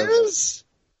not a part of.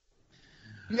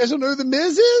 You guys don't know who the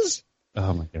Miz is?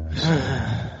 Oh my gosh.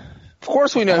 Of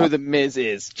course we know who the Miz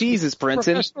is. Jesus, Brinson.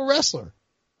 Professional wrestler.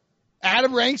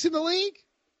 Adam Ranks in the league.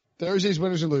 Thursday's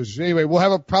winners and losers. Anyway,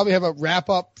 we'll probably have a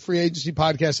wrap-up free agency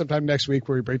podcast sometime next week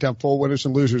where we break down full winners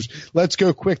and losers. Let's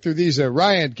go quick through these.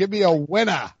 Ryan, give me a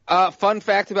winner. Fun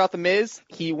fact about the Miz: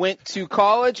 he went to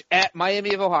college at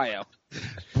Miami of Ohio.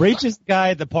 Breach is the guy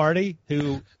at the party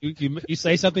who you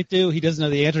say something to, he doesn't know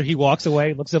the answer, he walks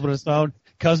away, looks up on his phone,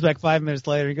 comes back 5 minutes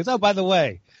later, and goes, "Oh, by the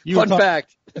way." Fun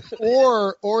fact.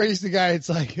 Or he's the guy. It's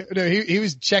like, no, he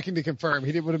was checking to confirm.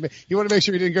 He wanted to make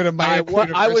sure he didn't go to Miami.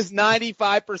 I was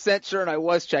 95% sure, and I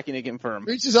was checking to confirm.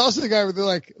 Breach is also the guy where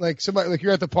they're like somebody, like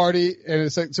you're at the party and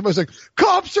it's like somebody's like,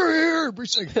 "Cops are here."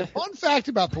 Breach is like, fun fact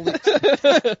about police.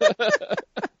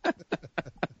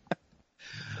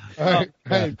 All right,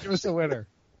 hey, give us a winner.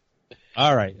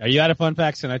 All right, are you out of fun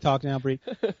facts? Can I talk now, Breach?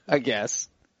 I guess.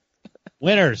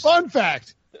 Winners. Fun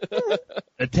fact.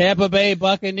 The Tampa Bay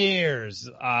Buccaneers,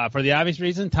 for the obvious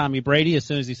reason, Tommy Brady as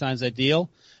soon as he signs that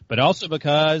deal, but also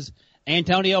because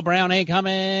Antonio Brown ain't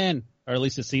coming, or at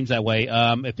least it seems that way.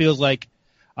 It feels like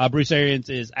Bruce Arians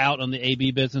is out on the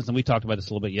AB business, and we talked about this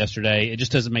a little bit yesterday. It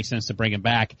just doesn't make sense to bring him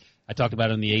back. I talked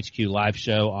about it on the HQ live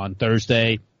show on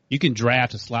Thursday. You can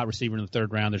draft a slot receiver in the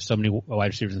 3rd round. There's so many wide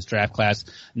receivers in this draft class.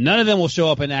 None of them will show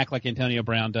up and act like Antonio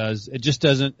Brown does. It just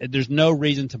doesn't. There's no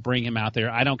reason to bring him out there.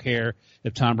 I don't care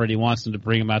if Tom Brady wants them to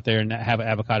bring him out there and have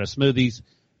avocado smoothies.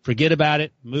 Forget about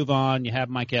it. Move on. You have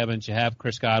Mike Evans. You have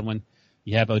Chris Godwin.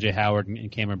 You have O.J. Howard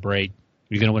and Cameron Brate.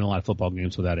 You're going to win a lot of football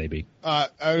games without AB. I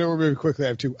know really quickly. I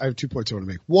have 2 points I want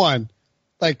to make. One,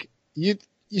 like you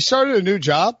started a new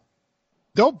job.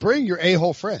 Don't bring your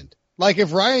a-hole friend. Like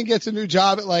if Ryan gets a new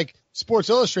job at like Sports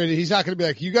Illustrated, he's not going to be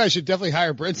like, "You guys should definitely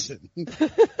hire Brinson."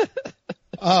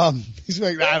 He's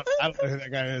like, I don't know who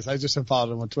that guy is. I just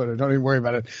followed him on Twitter. Don't even worry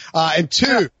about it. And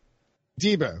 2,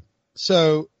 Debo.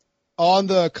 So on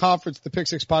the conference, the Pick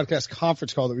Six podcast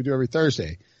conference call that we do every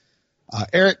Thursday,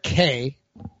 Eric K,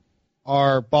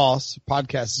 our boss,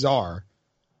 podcast czar,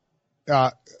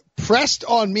 pressed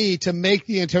on me to make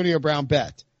the Antonio Brown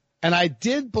bet. And I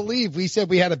did believe we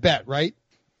said we had a bet, right?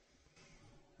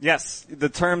 Yes, the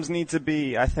terms need to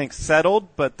be, I think,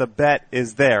 settled, but the bet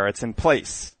is there. It's in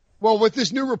place. Well, with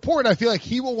this new report, I feel like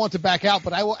he will want to back out,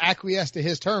 but I will acquiesce to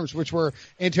his terms, which were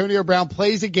Antonio Brown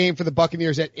plays a game for the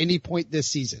Buccaneers at any point this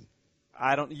season.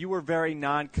 You were very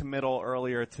non-committal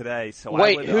earlier today, so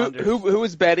wait, I would who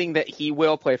is betting that he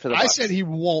will play for the Bucs? I said he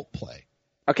won't play.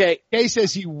 Okay. Kay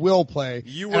says he will play.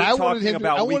 You were talking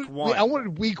about week 1. I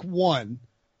wanted week 1.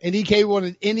 And EK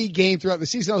wanted any game throughout the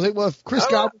season. I was like, well, if Chris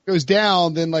Godwin goes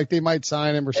down, then like they might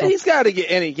sign him or something. He's got to get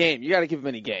any game. You got to give him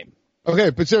any game. Okay,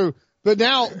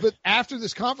 but after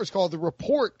this conference call, the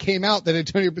report came out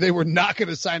that they were not going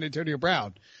to sign Antonio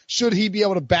Brown. Should he be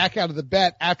able to back out of the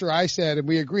bet after I said, and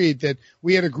we agreed that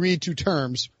we had agreed to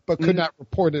terms, but could not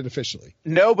report it officially?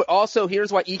 No, but also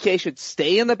here's why EK should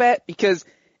stay in the bet, because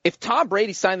if Tom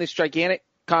Brady signed this gigantic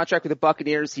contract with the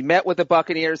Buccaneers, he met with the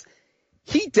Buccaneers,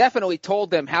 he definitely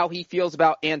told them how he feels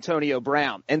about Antonio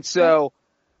Brown. And so,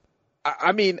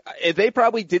 I mean, they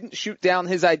probably didn't shoot down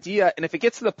his idea. And if it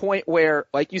gets to the point where,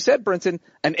 like you said, Brinson,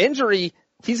 an injury,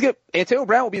 Antonio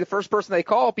Brown will be the first person they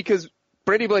call because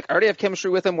Brady will be like, I already have chemistry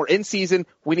with him. We're in season.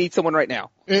 We need someone right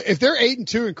now. If they're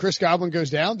 8-2 and Chris Godwin goes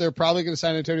down, they're probably going to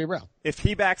sign Antonio Brown. If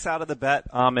he backs out of the bet,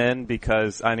 I'm in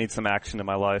because I need some action in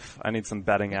my life. I need some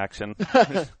betting action.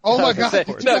 Oh my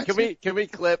God! No, can we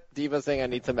clip Diva saying I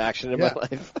need some action in my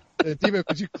life? Diva,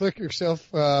 could you click yourself?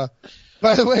 By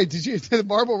the way, the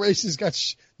marble races got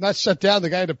not shut down? The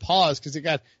guy had to pause because it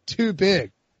got too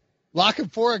big. Lock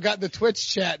and Four got in the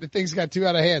Twitch chat and things got too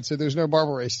out of hand, so there's no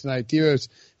marble race tonight.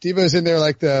 Devo's in there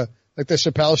like the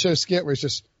Chappelle Show skit where he's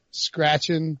just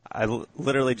scratching. I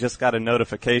literally just got a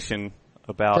notification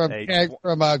about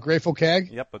from Grateful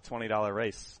Keg. Yep, a $20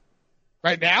 race.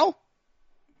 Right now?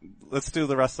 Let's do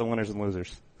the rest of the winners and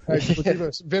losers. All right,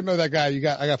 Venmo that guy.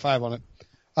 I got 5 on it.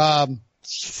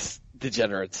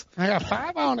 Degenerates. I got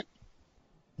 5 on it.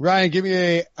 Ryan, give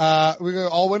me we go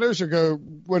all winners or go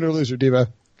winner loser, Devo?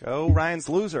 Go Ryan's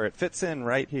loser. It fits in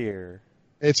right here.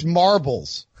 It's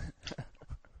marbles.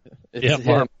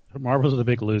 Marbles are the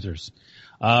big losers.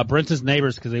 Brenton's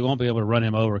neighbors because they won't be able to run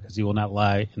him over because he will not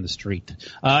lie in the street.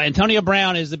 Antonio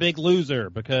Brown is the big loser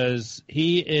because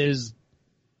he is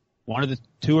one of the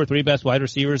 2 or 3 best wide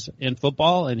receivers in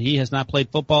football, and he has not played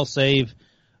football save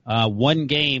one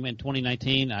game in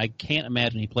 2019. I can't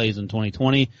imagine he plays in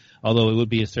 2020, although it would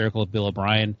be hysterical if Bill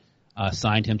O'Brien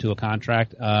signed him to a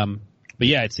contract. But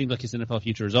yeah, it seems like his NFL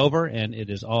future is over, and it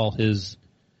is all his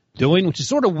doing, which is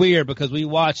sort of weird because we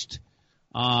watched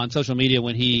on social media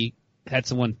when he had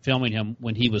someone filming him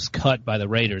when he was cut by the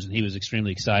Raiders, and he was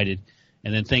extremely excited.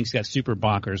 And then things got super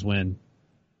bonkers when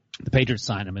the Patriots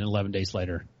signed him, and 11 days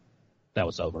later, that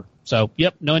was over. So,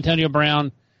 yep, no Antonio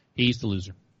Brown. He's the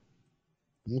loser.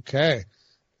 Okay.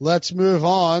 Let's move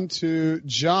on to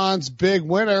John's big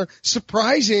winner.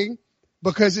 Surprising,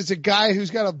 because it's a guy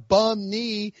who's got a bum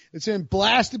knee. It's been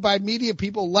blasted by media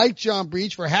people like John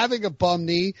Breach for having a bum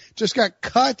knee. Just got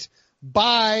cut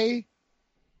by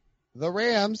the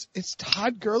Rams. It's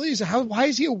Todd Gurley. Why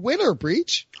is he a winner,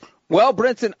 Breach? Well,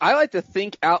 Brenton, I like to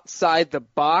think outside the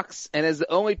box, and as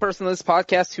the only person on this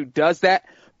podcast who does that,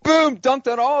 boom,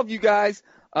 dunked on all of you guys.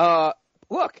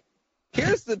 Look,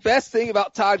 here's the best thing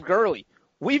about Todd Gurley.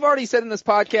 We've already said in this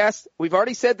podcast, we've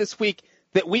already said this week,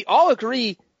 that we all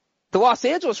agree the Los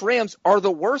Angeles Rams are the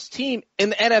worst team in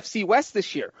the NFC West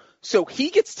this year. So he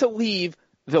gets to leave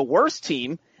the worst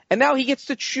team, and now he gets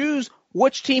to choose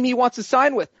which team he wants to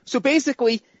sign with. So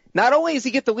basically, not only does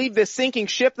he get to leave this sinking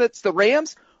ship that's the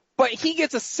Rams, but he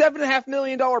gets a $7.5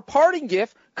 million parting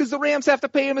gift because the Rams have to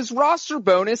pay him his roster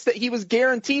bonus that he was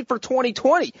guaranteed for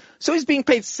 2020. So he's being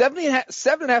paid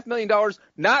 $7.5 million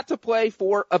not to play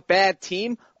for a bad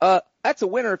team. That's a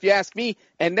winner if you ask me.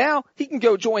 And now he can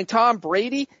go join Tom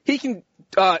Brady. He can,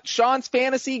 Sean's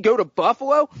fantasy, go to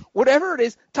Buffalo. Whatever it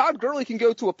is, Todd Gurley can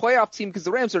go to a playoff team because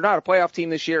the Rams are not a playoff team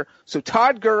this year. So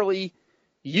Todd Gurley,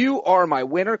 you are my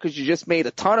winner because you just made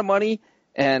a ton of money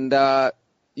and,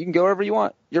 you can go wherever you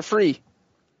want. You're free.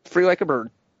 Free like a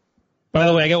bird. By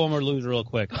the way, I got one more loser real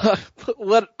quick.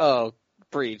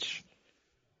 Breach.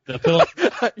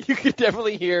 The You could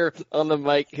definitely hear on the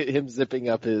mic him zipping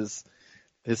up his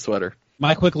sweater.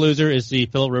 My quick loser is the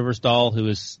Phillip Rivers doll who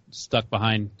is stuck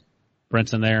behind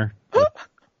Brenton there,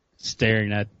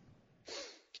 staring at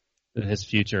his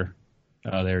future.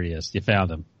 Oh, there he is. You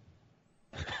found him.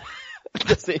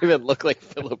 Doesn't even look like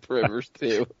Phillip Rivers,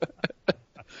 too.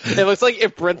 It looks like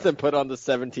if Brenton put on the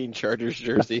 17 Chargers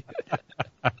jersey.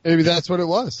 Maybe that's what it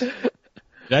was.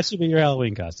 That should be your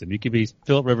Halloween costume. You could be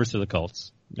Phillip Rivers to the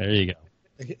Colts. There you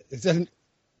go.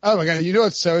 Oh my God. You know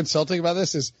what's so insulting about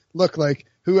this is, look, like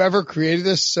whoever created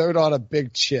this sewed on a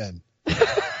big chin.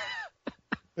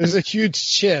 There's a huge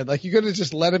chin. Like you could have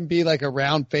just let him be like a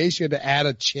round face. You had to add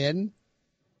a chin.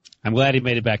 I'm glad he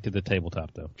made it back to the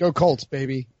tabletop though. Go Colts,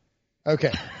 baby.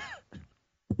 Okay.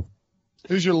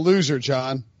 Who's your loser,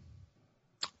 John?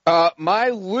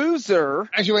 My loser.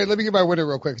 Actually, wait, let me get my winner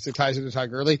real quick because it ties into Todd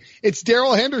Gurley. It's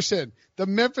Darrell Henderson, the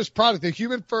Memphis product, the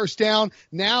human first down,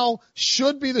 now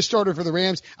should be the starter for the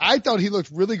Rams. I thought he looked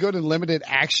really good in limited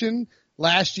action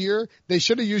last year. They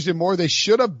should have used him more. They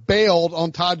should have bailed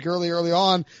on Todd Gurley early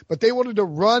on, but they wanted to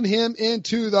run him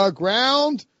into the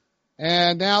ground.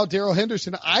 And now Darrell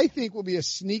Henderson, I think, will be a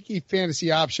sneaky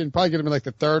fantasy option. Probably get him in like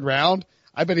the 3rd round.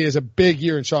 I bet he has a big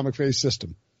year in Sean McVay's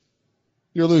system.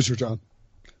 You're a loser, John.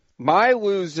 My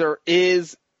loser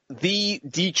is the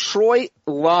Detroit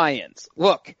Lions.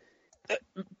 Look,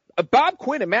 Bob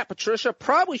Quinn and Matt Patricia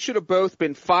probably should have both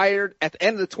been fired at the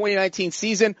end of the 2019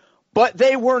 season, but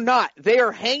they were not. They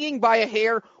are hanging by a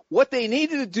hair. What they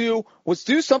needed to do was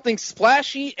do something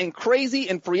splashy and crazy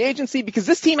in free agency because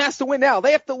this team has to win now.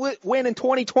 They have to win in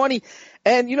 2020.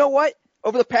 And you know what?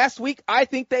 over the past week, I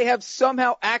think they have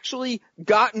somehow actually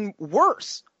gotten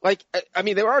worse. Like, I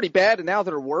mean, they were already bad and now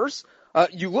they're worse.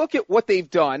 You look at what they've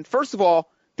done. First of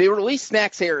all, they released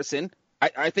Snacks Harrison.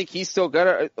 I think he's still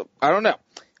good. I don't know.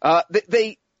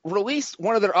 They released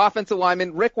one of their offensive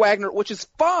linemen, Rick Wagner, which is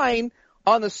fine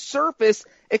on the surface,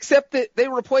 except that they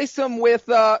replaced him with,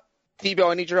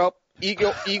 Tebow, I need your help.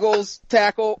 Eagles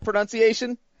tackle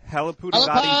pronunciation.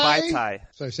 Halapudavati Vaitai.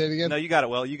 Sorry, say it again. No, you got it,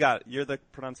 Will. You got it. You're the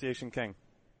pronunciation king.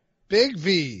 Big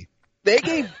V. They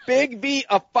gave Big V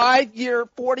a 5-year,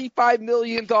 $45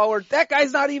 million. That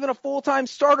guy's not even a full-time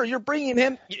starter. You're bringing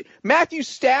him. Matthew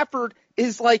Stafford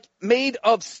is like made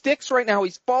of sticks right now.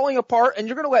 He's falling apart, and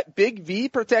you're going to let Big V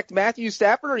protect Matthew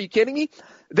Stafford? Are you kidding me?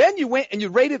 Then you went and you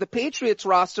raided the Patriots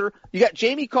roster. You got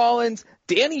Jamie Collins,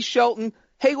 Danny Shelton.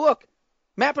 Hey, look,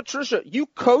 Matt Patricia, you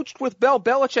coached with Bill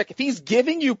Belichick. If he's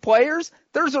giving you players,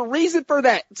 there's a reason for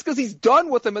that. It's because he's done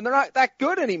with them, and they're not that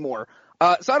good anymore.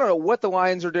 So I don't know what the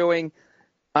Lions are doing.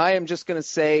 I am just going to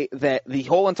say that the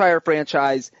whole entire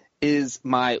franchise is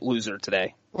my loser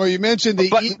today. Well, you mentioned the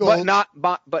Eagles.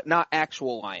 But not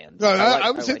actual Lions. No,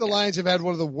 I would say the Lions have had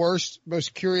one of the worst,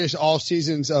 most curious off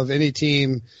seasons of any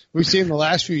team we've seen in the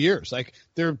last few years. Like,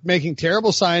 they're making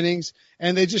terrible signings,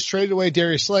 and they just traded away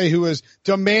Darius Slay, who was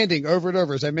demanding over and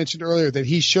over, as I mentioned earlier, that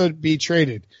he should be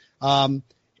traded.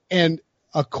 And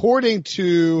according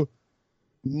to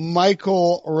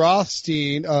Michael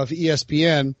Rothstein of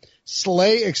ESPN,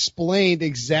 Slay explained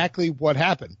exactly what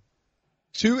happened.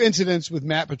 2 incidents with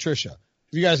Matt Patricia.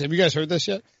 Have you guys heard this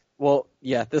yet? Well,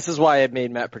 yeah, this is why I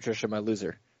made Matt Patricia my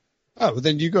loser. Oh, well,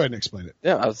 then you go ahead and explain it.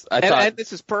 Yeah, and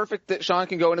this is perfect that Sean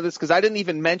can go into this because I didn't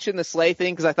even mention the Slay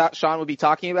thing because I thought Sean would be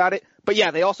talking about it. But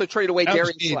yeah, they also traded away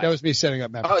Darius Slay. That was me setting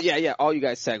up Matt. Oh yeah, all you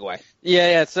guys segue.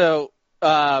 Yeah. So,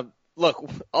 look,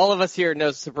 all of us here,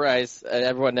 no surprise,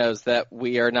 everyone knows that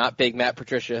we are not big Matt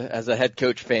Patricia as a head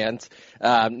coach fans,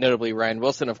 notably Ryan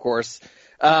Wilson, of course.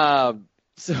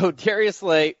 So Darius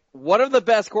Slay, one of the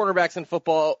best quarterbacks in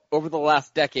football over the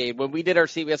last decade. When we did our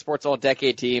CBS Sports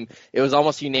All-Decade team, it was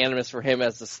almost unanimous for him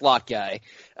as the slot guy.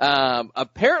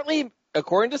 Apparently,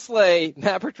 according to Slay,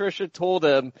 Matt Patricia told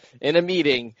him in a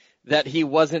meeting that he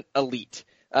wasn't elite.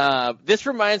 This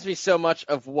reminds me so much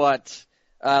of what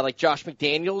like Josh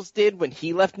McDaniels did when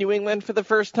he left New England for the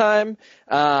first time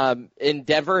in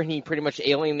Denver, and he pretty much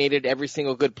alienated every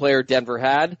single good player Denver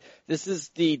had. This is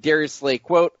the Darius Slay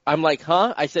quote. I'm like,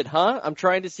 huh? I said, huh? I'm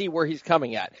trying to see where he's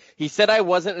coming at. He said I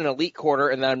wasn't an elite quarter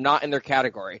and that I'm not in their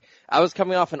category. I was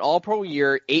coming off an all-pro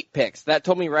year, 8 picks. That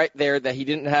told me right there that he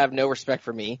didn't have no respect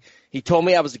for me. He told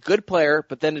me I was a good player,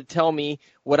 but then to tell me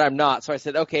what I'm not. So I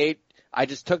said, okay. I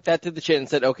just took that to the chin and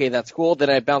said, okay, that's cool. Then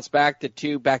I bounced back to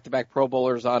 2 back-to-back Pro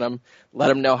Bowlers on him,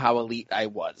 let him know how elite I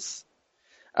was.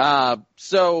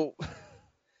 So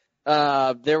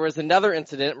there was another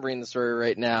incident. I'm reading the story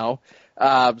right now.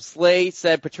 Slay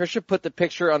said Patricia put the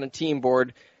picture on a team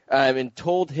board and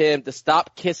told him to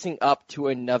stop kissing up to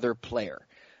another player.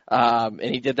 And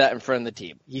he did that in front of the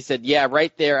team. He said, yeah,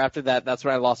 right there after that, that's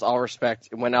when I lost all respect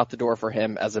and went out the door for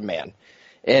him as a man.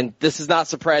 And this is not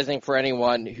surprising for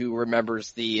anyone who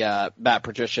remembers the Matt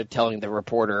Patricia telling the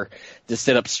reporter to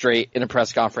sit up straight in a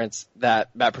press conference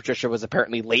that Matt Patricia was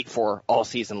apparently late for all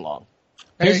season long.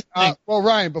 Hey, well,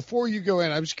 Ryan, before you go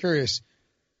in, I'm just curious.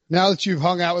 Now that you've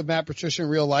hung out with Matt Patricia in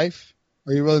real life,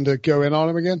 are you willing to go in on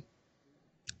him again?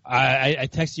 I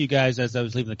texted you guys as I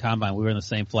was leaving the combine. We were in the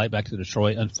same flight back to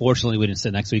Detroit. Unfortunately, we didn't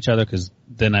sit next to each other because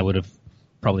then I would have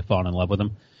probably fallen in love with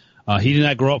him. He did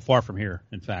not grow up far from here,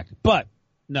 in fact. But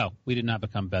no, we did not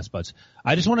become best buds.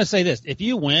 I just want to say this. If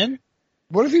you win.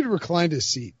 What if he'd reclined his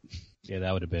seat? Yeah,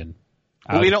 that would have been.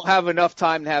 We don't have enough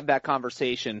time to have that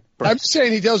conversation. I'm just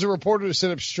saying he tells a reporter to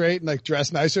sit up straight and like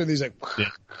dress nicer, and he's like.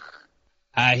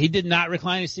 He did not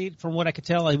recline his seat from what I could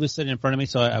tell. He was sitting in front of me,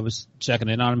 so I was checking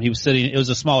in on him. He was sitting. It was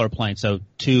a smaller plane, so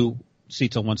 2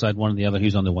 seats on one side, 1 on the other. He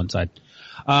was on the one side.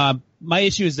 My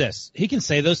issue is this. He can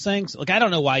say those things. Like, I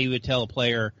don't know why you would tell a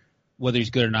player whether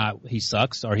he's good or not, he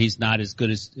sucks, or he's not as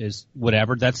good as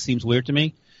whatever. That seems weird to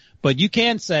me. But you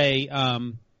can say,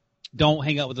 don't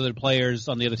hang out with other players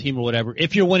on the other team or whatever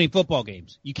if you're winning football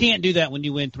games. You can't do that when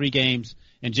you win 3 games,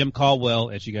 and Jim Caldwell,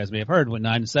 as you guys may have heard, went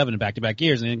 9-7 in back-to-back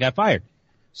years and then got fired.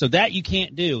 So that you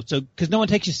can't do. So, cause no one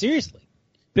takes you seriously.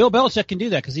 Bill Belichick can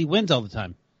do that cause he wins all the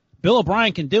time. Bill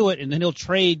O'Brien can do it, and then he'll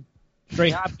trade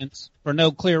Trey Hopkins for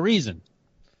no clear reason.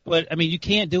 But, I mean, you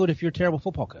can't do it if you're a terrible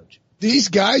football coach. These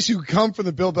guys who come from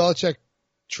the Bill Belichick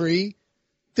tree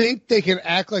think they can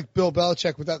act like Bill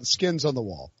Belichick without the skins on the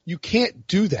wall. You can't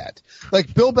do that.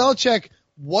 Like, Bill Belichick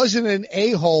wasn't an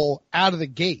a-hole out of the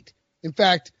gate. In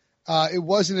fact, it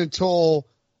wasn't until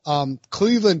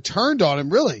Cleveland turned on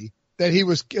him, really, that he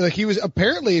was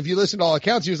apparently, if you listen to all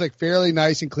accounts, he was like fairly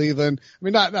nice in Cleveland. I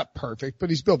mean, not perfect, but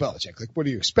he's Bill Belichick. Like, what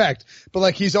do you expect? But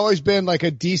like, he's always been like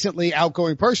a decently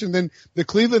outgoing person. Then the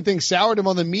Cleveland thing soured him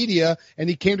on the media, and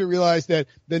he came to realize that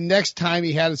the next time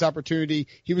he had his opportunity,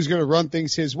 he was going to run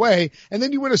things his way. And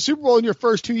then you win a Super Bowl in your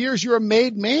first 2 years, you're a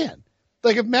made man.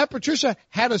 Like, if Matt Patricia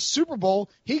had a Super Bowl,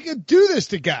 he could do this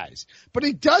to guys, but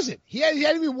he doesn't. He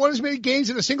hadn't even won as many games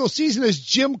in a single season as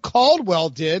Jim Caldwell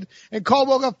did, and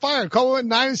Caldwell got fired. Caldwell went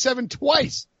 9-7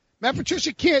 twice. Matt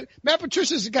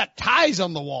Patricia's got ties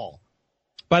on the wall.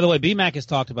 By the way, BMAC has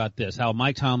talked about this, how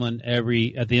Mike Tomlin at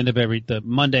the end of the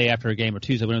Monday after a game or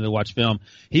Tuesday whenever they watch film,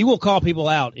 he will call people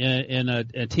out in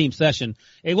a team session.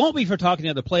 It won't be for talking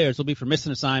to other players. It'll be for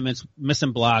missing assignments,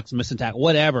 missing blocks, missing tackle,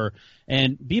 whatever.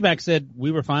 And BMAC said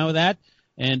we were fine with that.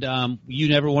 And, you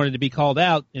never wanted to be called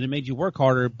out and it made you work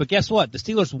harder. But guess what? The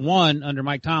Steelers won under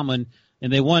Mike Tomlin,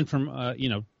 and they won from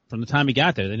the time he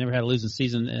got there. They never had a losing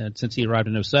season since he arrived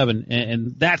in 2007.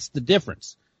 And that's the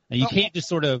difference. And you can't just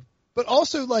sort of, but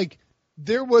also, like,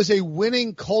 there was a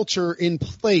winning culture in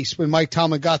place when Mike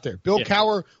Tomlin got there. Bill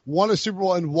Cowher won a Super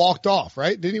Bowl and walked off,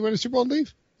 right? Didn't he win a Super Bowl and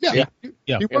leave? Yeah.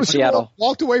 He won a Super Bowl,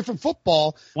 walked away from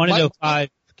football. Won in 2005,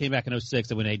 came back in 2006,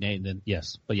 they went 8-8, and then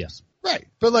yes. Right.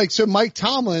 But like, so Mike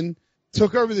Tomlin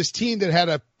took over this team that had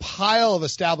a pile of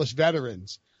established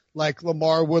veterans like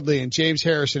Lamar Woodley and James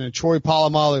Harrison and Troy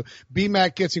Polamalu.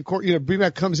 BMAC gets in court,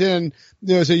 BMAC comes in,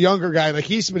 as a younger guy, but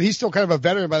he's still kind of a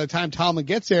veteran by the time Tomlin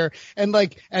gets there. And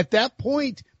like, at that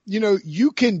point,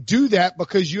 you can do that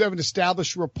because you have an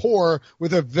established rapport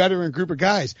with a veteran group of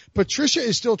guys. Patricia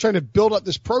is still trying to build up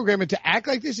this program, and to act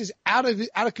like this is out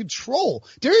of control.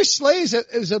 Darius Slay is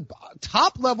a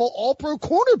top level all-pro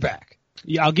cornerback.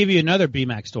 Yeah, I'll give you another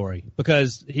BMAC story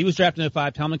because he was drafted in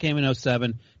 2005. Tomlin came in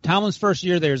 2007. Tomlin's first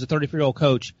year there as a 34-year-old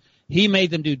coach, he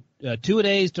made them do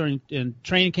two-a-days in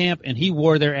training camp, and he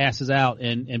wore their asses out.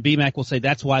 And BMAC will say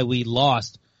that's why we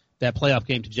lost that playoff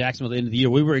game to Jacksonville at the end of the year.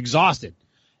 We were exhausted.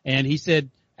 And he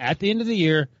said at the end of the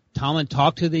year, Tomlin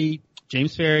talked to the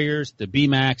James Farriers, the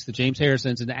BMACs, the James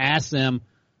Harrisons, and asked them,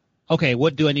 okay,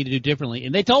 what do I need to do differently?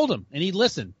 And they told him, and he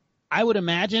listened. I would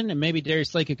imagine, and maybe Darius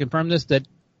Slay could confirm this, that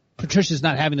Patricia's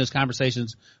not having those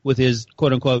conversations with his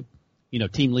quote-unquote,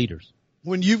 team leaders.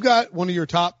 When you've got one of your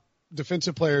top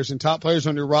defensive players and top players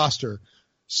on your roster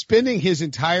spending his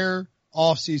entire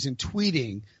offseason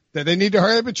tweeting that they need to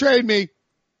hurry up and trade me.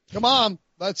 Come on,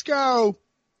 let's go.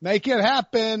 Make it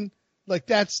happen. Like,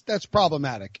 that's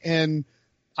problematic. And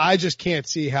I just can't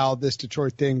see how this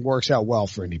Detroit thing works out well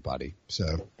for anybody.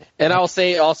 So, and I'll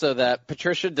say also that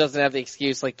Patricia doesn't have the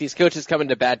excuse, like, these coaches come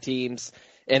into bad teams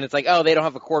and it's like, oh, they don't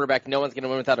have a quarterback. No one's going to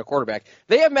win without a quarterback.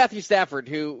 They have Matthew Stafford,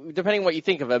 who, depending on what you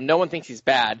think of him, no one thinks he's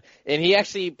bad. And he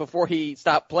actually, before he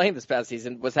stopped playing this past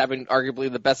season, was having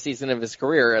arguably the best season of his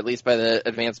career, at least by the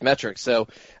advanced metrics. So,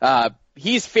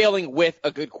 he's failing with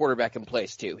a good quarterback in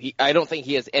place too. I don't think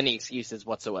he has any excuses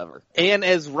whatsoever. And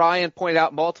as Ryan pointed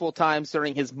out multiple times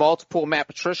during his multiple Matt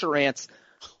Patricia rants,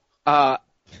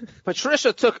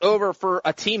 Patricia took over for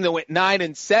a team that went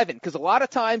 9-7, because a lot of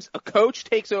times a coach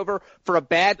takes over for a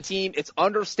bad team. It's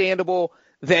understandable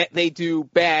that they do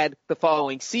bad the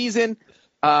following season.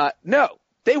 No,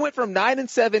 they went from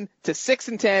 9-7 to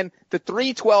 6-10 to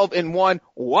 3-12-1.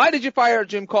 Why did you fire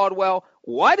Jim Caldwell?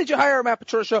 Why did you hire Matt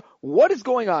Patricia? What is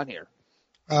going on here?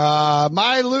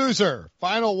 My loser,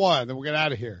 final one, then we'll get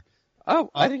out of here.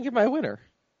 Oh, I didn't give my winner.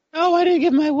 Oh, I didn't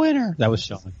give my winner. That was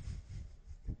Sean.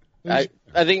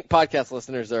 I think podcast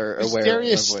listeners are aware.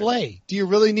 Darius Slay. Do you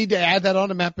really need to add that on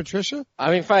to Matt Patricia?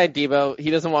 I mean, fine, Debo. He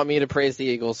doesn't want me to praise the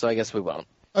Eagles, so I guess we won't.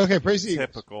 Okay, praise the Eagles.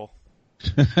 Typical.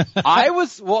 I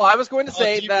was going to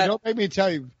say that. Don't make me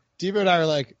tell you. Debo and I are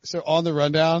like, so on the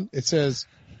rundown, it says,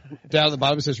 down at the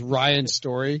bottom, it says Ryan's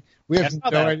story. We have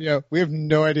no idea. We have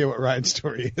no idea what Ryan's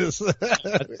story is.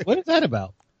 What is that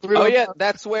about? Oh yeah,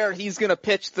 that's where he's gonna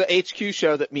pitch the HQ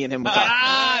show that me and him were talking.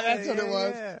 That's what it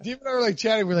was. Debo and I were like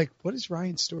chatting. We're like, what is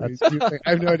Ryan's story? I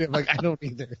have no idea. I'm like, I don't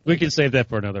either. We can save that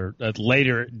for another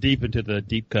later, deep into the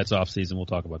deep cuts off season. We'll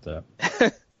talk about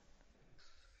that.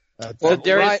 Well,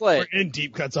 Darius Slay. We're in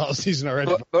deep cuts off season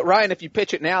already. But Ryan, if you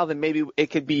pitch it now, then maybe it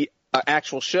could be an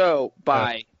actual show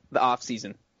by the off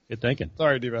season. Good thinking.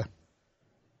 Sorry, Debo.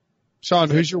 Sean,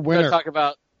 who's your winner? Talk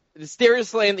about Darius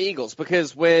Slay and the Eagles,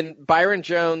 because when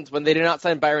they did not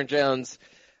sign Byron Jones,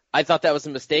 I thought that was a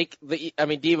mistake.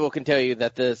 Debo can tell you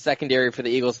that the secondary for the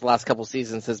Eagles the last couple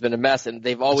seasons has been a mess, and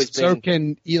they've always been. So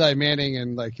can Eli Manning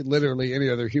and like literally any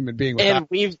other human being. And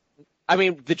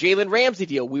the Jalen Ramsey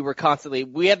deal,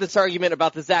 we had this argument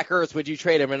about the Zach Ertz, would you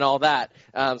trade him and all that.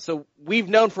 So we've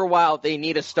known for a while they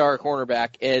need a star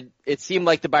cornerback, and it seemed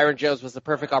like the Byron Jones was the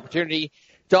perfect opportunity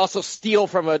to also steal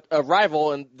from a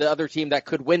rival and the other team that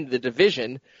could win the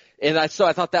division. And I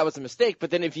thought that was a mistake. But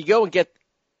then if you go and get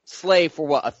Slay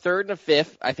for a third and a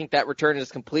fifth, I think that return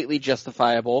is completely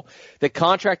justifiable. The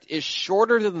contract is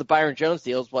shorter than the Byron Jones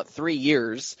deal, 3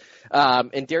 years.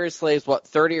 And Darius Slay is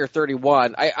 30 or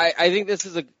 31. I think this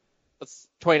is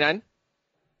 29.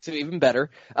 So even better.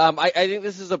 I think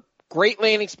this is a great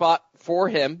landing spot for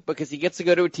him because he gets to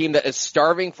go to a team that is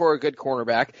starving for a good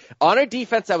cornerback on a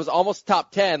defense that was almost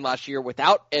top 10 last year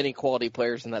without any quality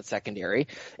players in that secondary.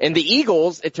 And the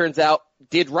Eagles, it turns out,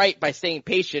 did right by staying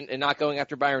patient and not going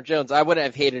after Byron Jones. I wouldn't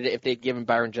have hated it if they'd given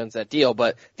Byron Jones that deal,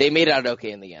 but they made it out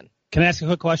okay in the end. Can I ask a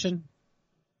quick question?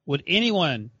 Would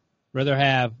anyone rather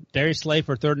have Darius Slay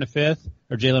for a third and a fifth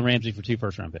or Jalen Ramsey for 2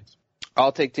 first-round picks?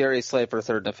 I'll take Darius Slay for a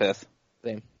third and a fifth.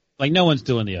 Same. Like no one's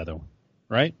doing the other one,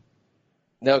 right?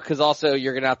 No, because also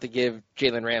you're going to have to give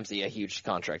Jalen Ramsey a huge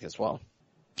contract as well.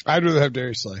 I'd rather have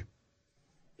Darius Slay.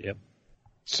 Yep.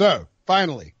 So,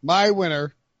 finally, my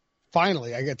winner.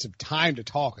 Finally, I get some time to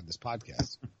talk in this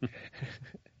podcast.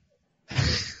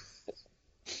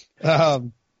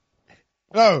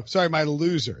 My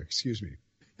loser. Excuse me.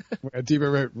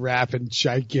 Deeper wrote rap in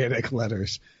gigantic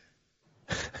letters.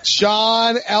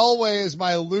 Sean Elway is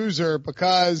my loser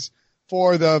because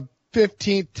for the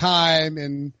 15th time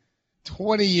in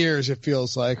 20 years, it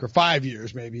feels like, or 5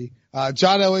 years maybe,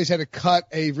 John Elway's had to cut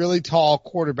a really tall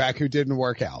quarterback who didn't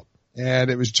work out.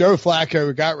 And it was Joe Flacco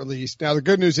who got released. Now, the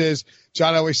good news is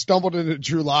John Elway stumbled into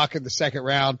Drew Lock in the second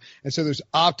round. And so there's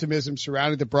optimism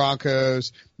surrounding the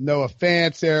Broncos. Noah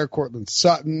Fant there, Cortland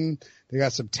Sutton. They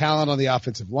got some talent on the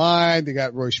offensive line. They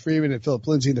got Royce Freeman and Phillip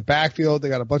Lindsay in the backfield. They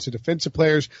got a bunch of defensive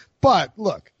players. But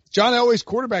look, John Elway's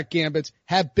quarterback gambits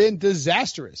have been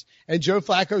disastrous. And Joe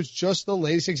Flacco's just the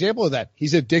latest example of that.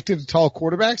 He's addicted to tall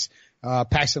quarterbacks.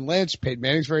 Paxton Lynch, Peyton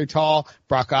Manning's very tall,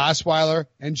 Brock Osweiler,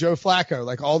 and Joe Flacco.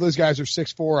 Like all those guys are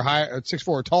 6'4" or 6'4"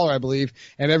 or taller, I believe.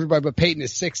 And everybody but Peyton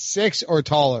is 6'6" or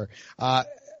taller.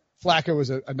 Flacco was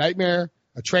a nightmare,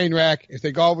 a train wreck. If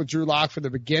they go with Drew Lock from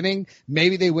the beginning,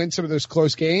 maybe they win some of those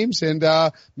close games and,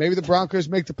 maybe the Broncos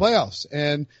make the playoffs.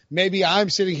 And maybe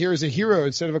I'm sitting here as a hero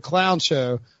instead of a clown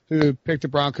show who picked the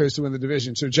Broncos to win the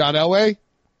division. So John Elway,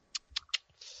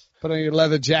 put on your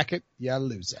leather jacket, you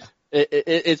loser.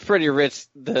 It's pretty rich.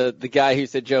 The guy who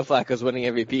said Joe Flacco's winning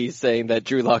MVP saying that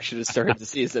Drew Lock should have started the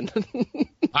season.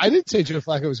 I didn't say Joe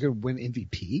Flacco was going to win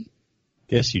MVP.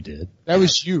 Yes, you did. That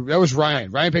was you. That was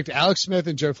Ryan. Ryan picked Alex Smith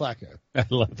and Joe Flacco. I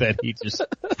love that.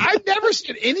 I've never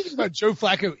said anything about Joe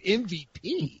Flacco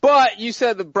MVP. But you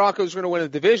said the Broncos were going to win the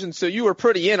division, so you were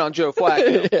pretty in on Joe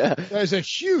Flacco. Yeah. There's a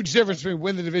huge difference between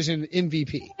win the division and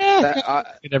MVP.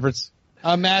 Good difference.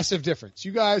 A massive difference.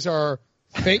 You guys are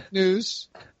fake news.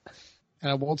 And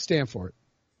I won't stand for it.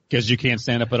 Because you can't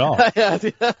stand up at all.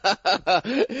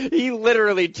 He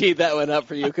literally teed that one up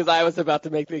for you because I was about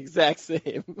to make the exact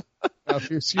same. I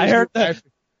heard that.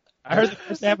 I heard the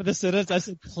first half of the sentence. I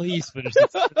said, please finish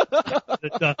this.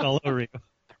 The duck all over you.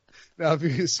 Now, if you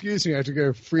excuse me, I have to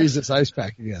go freeze this ice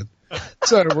pack again.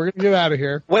 So we're going to get out of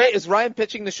here. Wait, is Ryan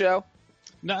pitching the show?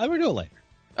 No, we'll do it later.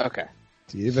 Okay.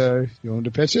 Steve, you want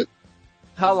to pitch it?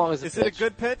 How long is it? Is it a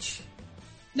good pitch?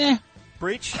 Nah.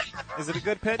 Breach? Is it a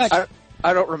good pitch?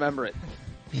 I don't remember it.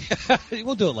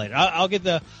 We'll do it later. I'll get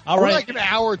the. We're like an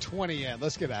hour 20 in.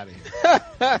 Let's get out of here.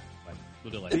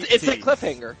 We'll do it later. It's a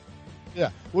cliffhanger.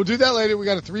 Yeah, we'll do that later. We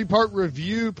got a 3-part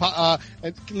review.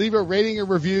 And leave a rating and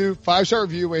review, 5-star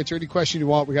review. We answer any question you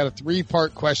want. We got a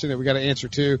 3-part question that we got to answer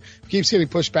too. Keeps getting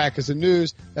pushed back because of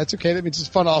news. That's okay. That means it's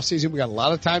fun off season. We got a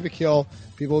lot of time to kill.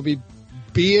 People will be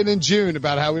being in June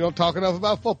about how we don't talk enough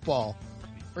about football.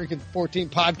 Freaking 14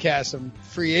 podcasts on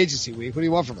free agency week. What do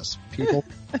you want from us, people?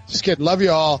 Just kidding. Love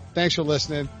you all. Thanks for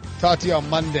listening. Talk to you on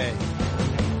Monday.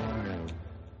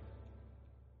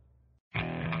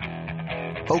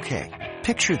 Okay,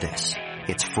 picture this.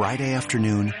 It's Friday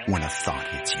afternoon when a thought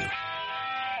hits you.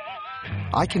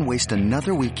 I can waste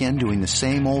another weekend doing the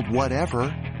same old whatever,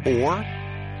 or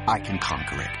I can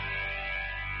conquer it.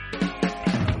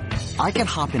 I can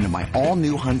hop into my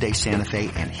all-new Hyundai Santa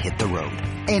Fe and hit the road.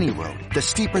 Any road. The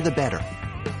steeper the better.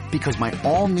 Because my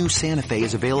all-new Santa Fe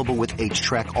is available with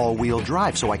H-Track all-wheel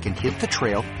drive, so I can hit the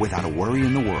trail without a worry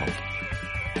in the world.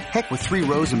 Heck, with 3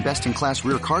 rows and best-in-class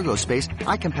rear cargo space,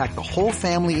 I can pack the whole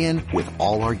family in with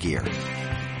all our gear.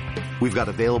 We've got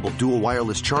available dual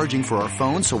wireless charging for our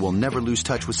phones, so we'll never lose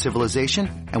touch with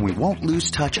civilization, and we won't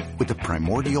lose touch with the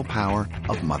primordial power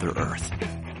of Mother Earth.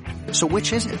 So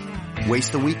which is it?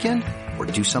 Waste the weekend or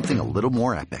do something a little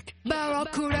more epic?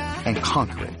 And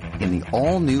conquer it in the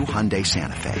all-new Hyundai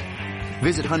Santa Fe.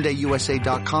 Visit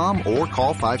HyundaiUSA.com or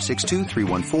call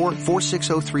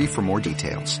 562-314-4603 for more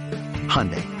details.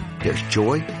 Hyundai, there's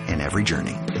joy in every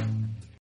journey.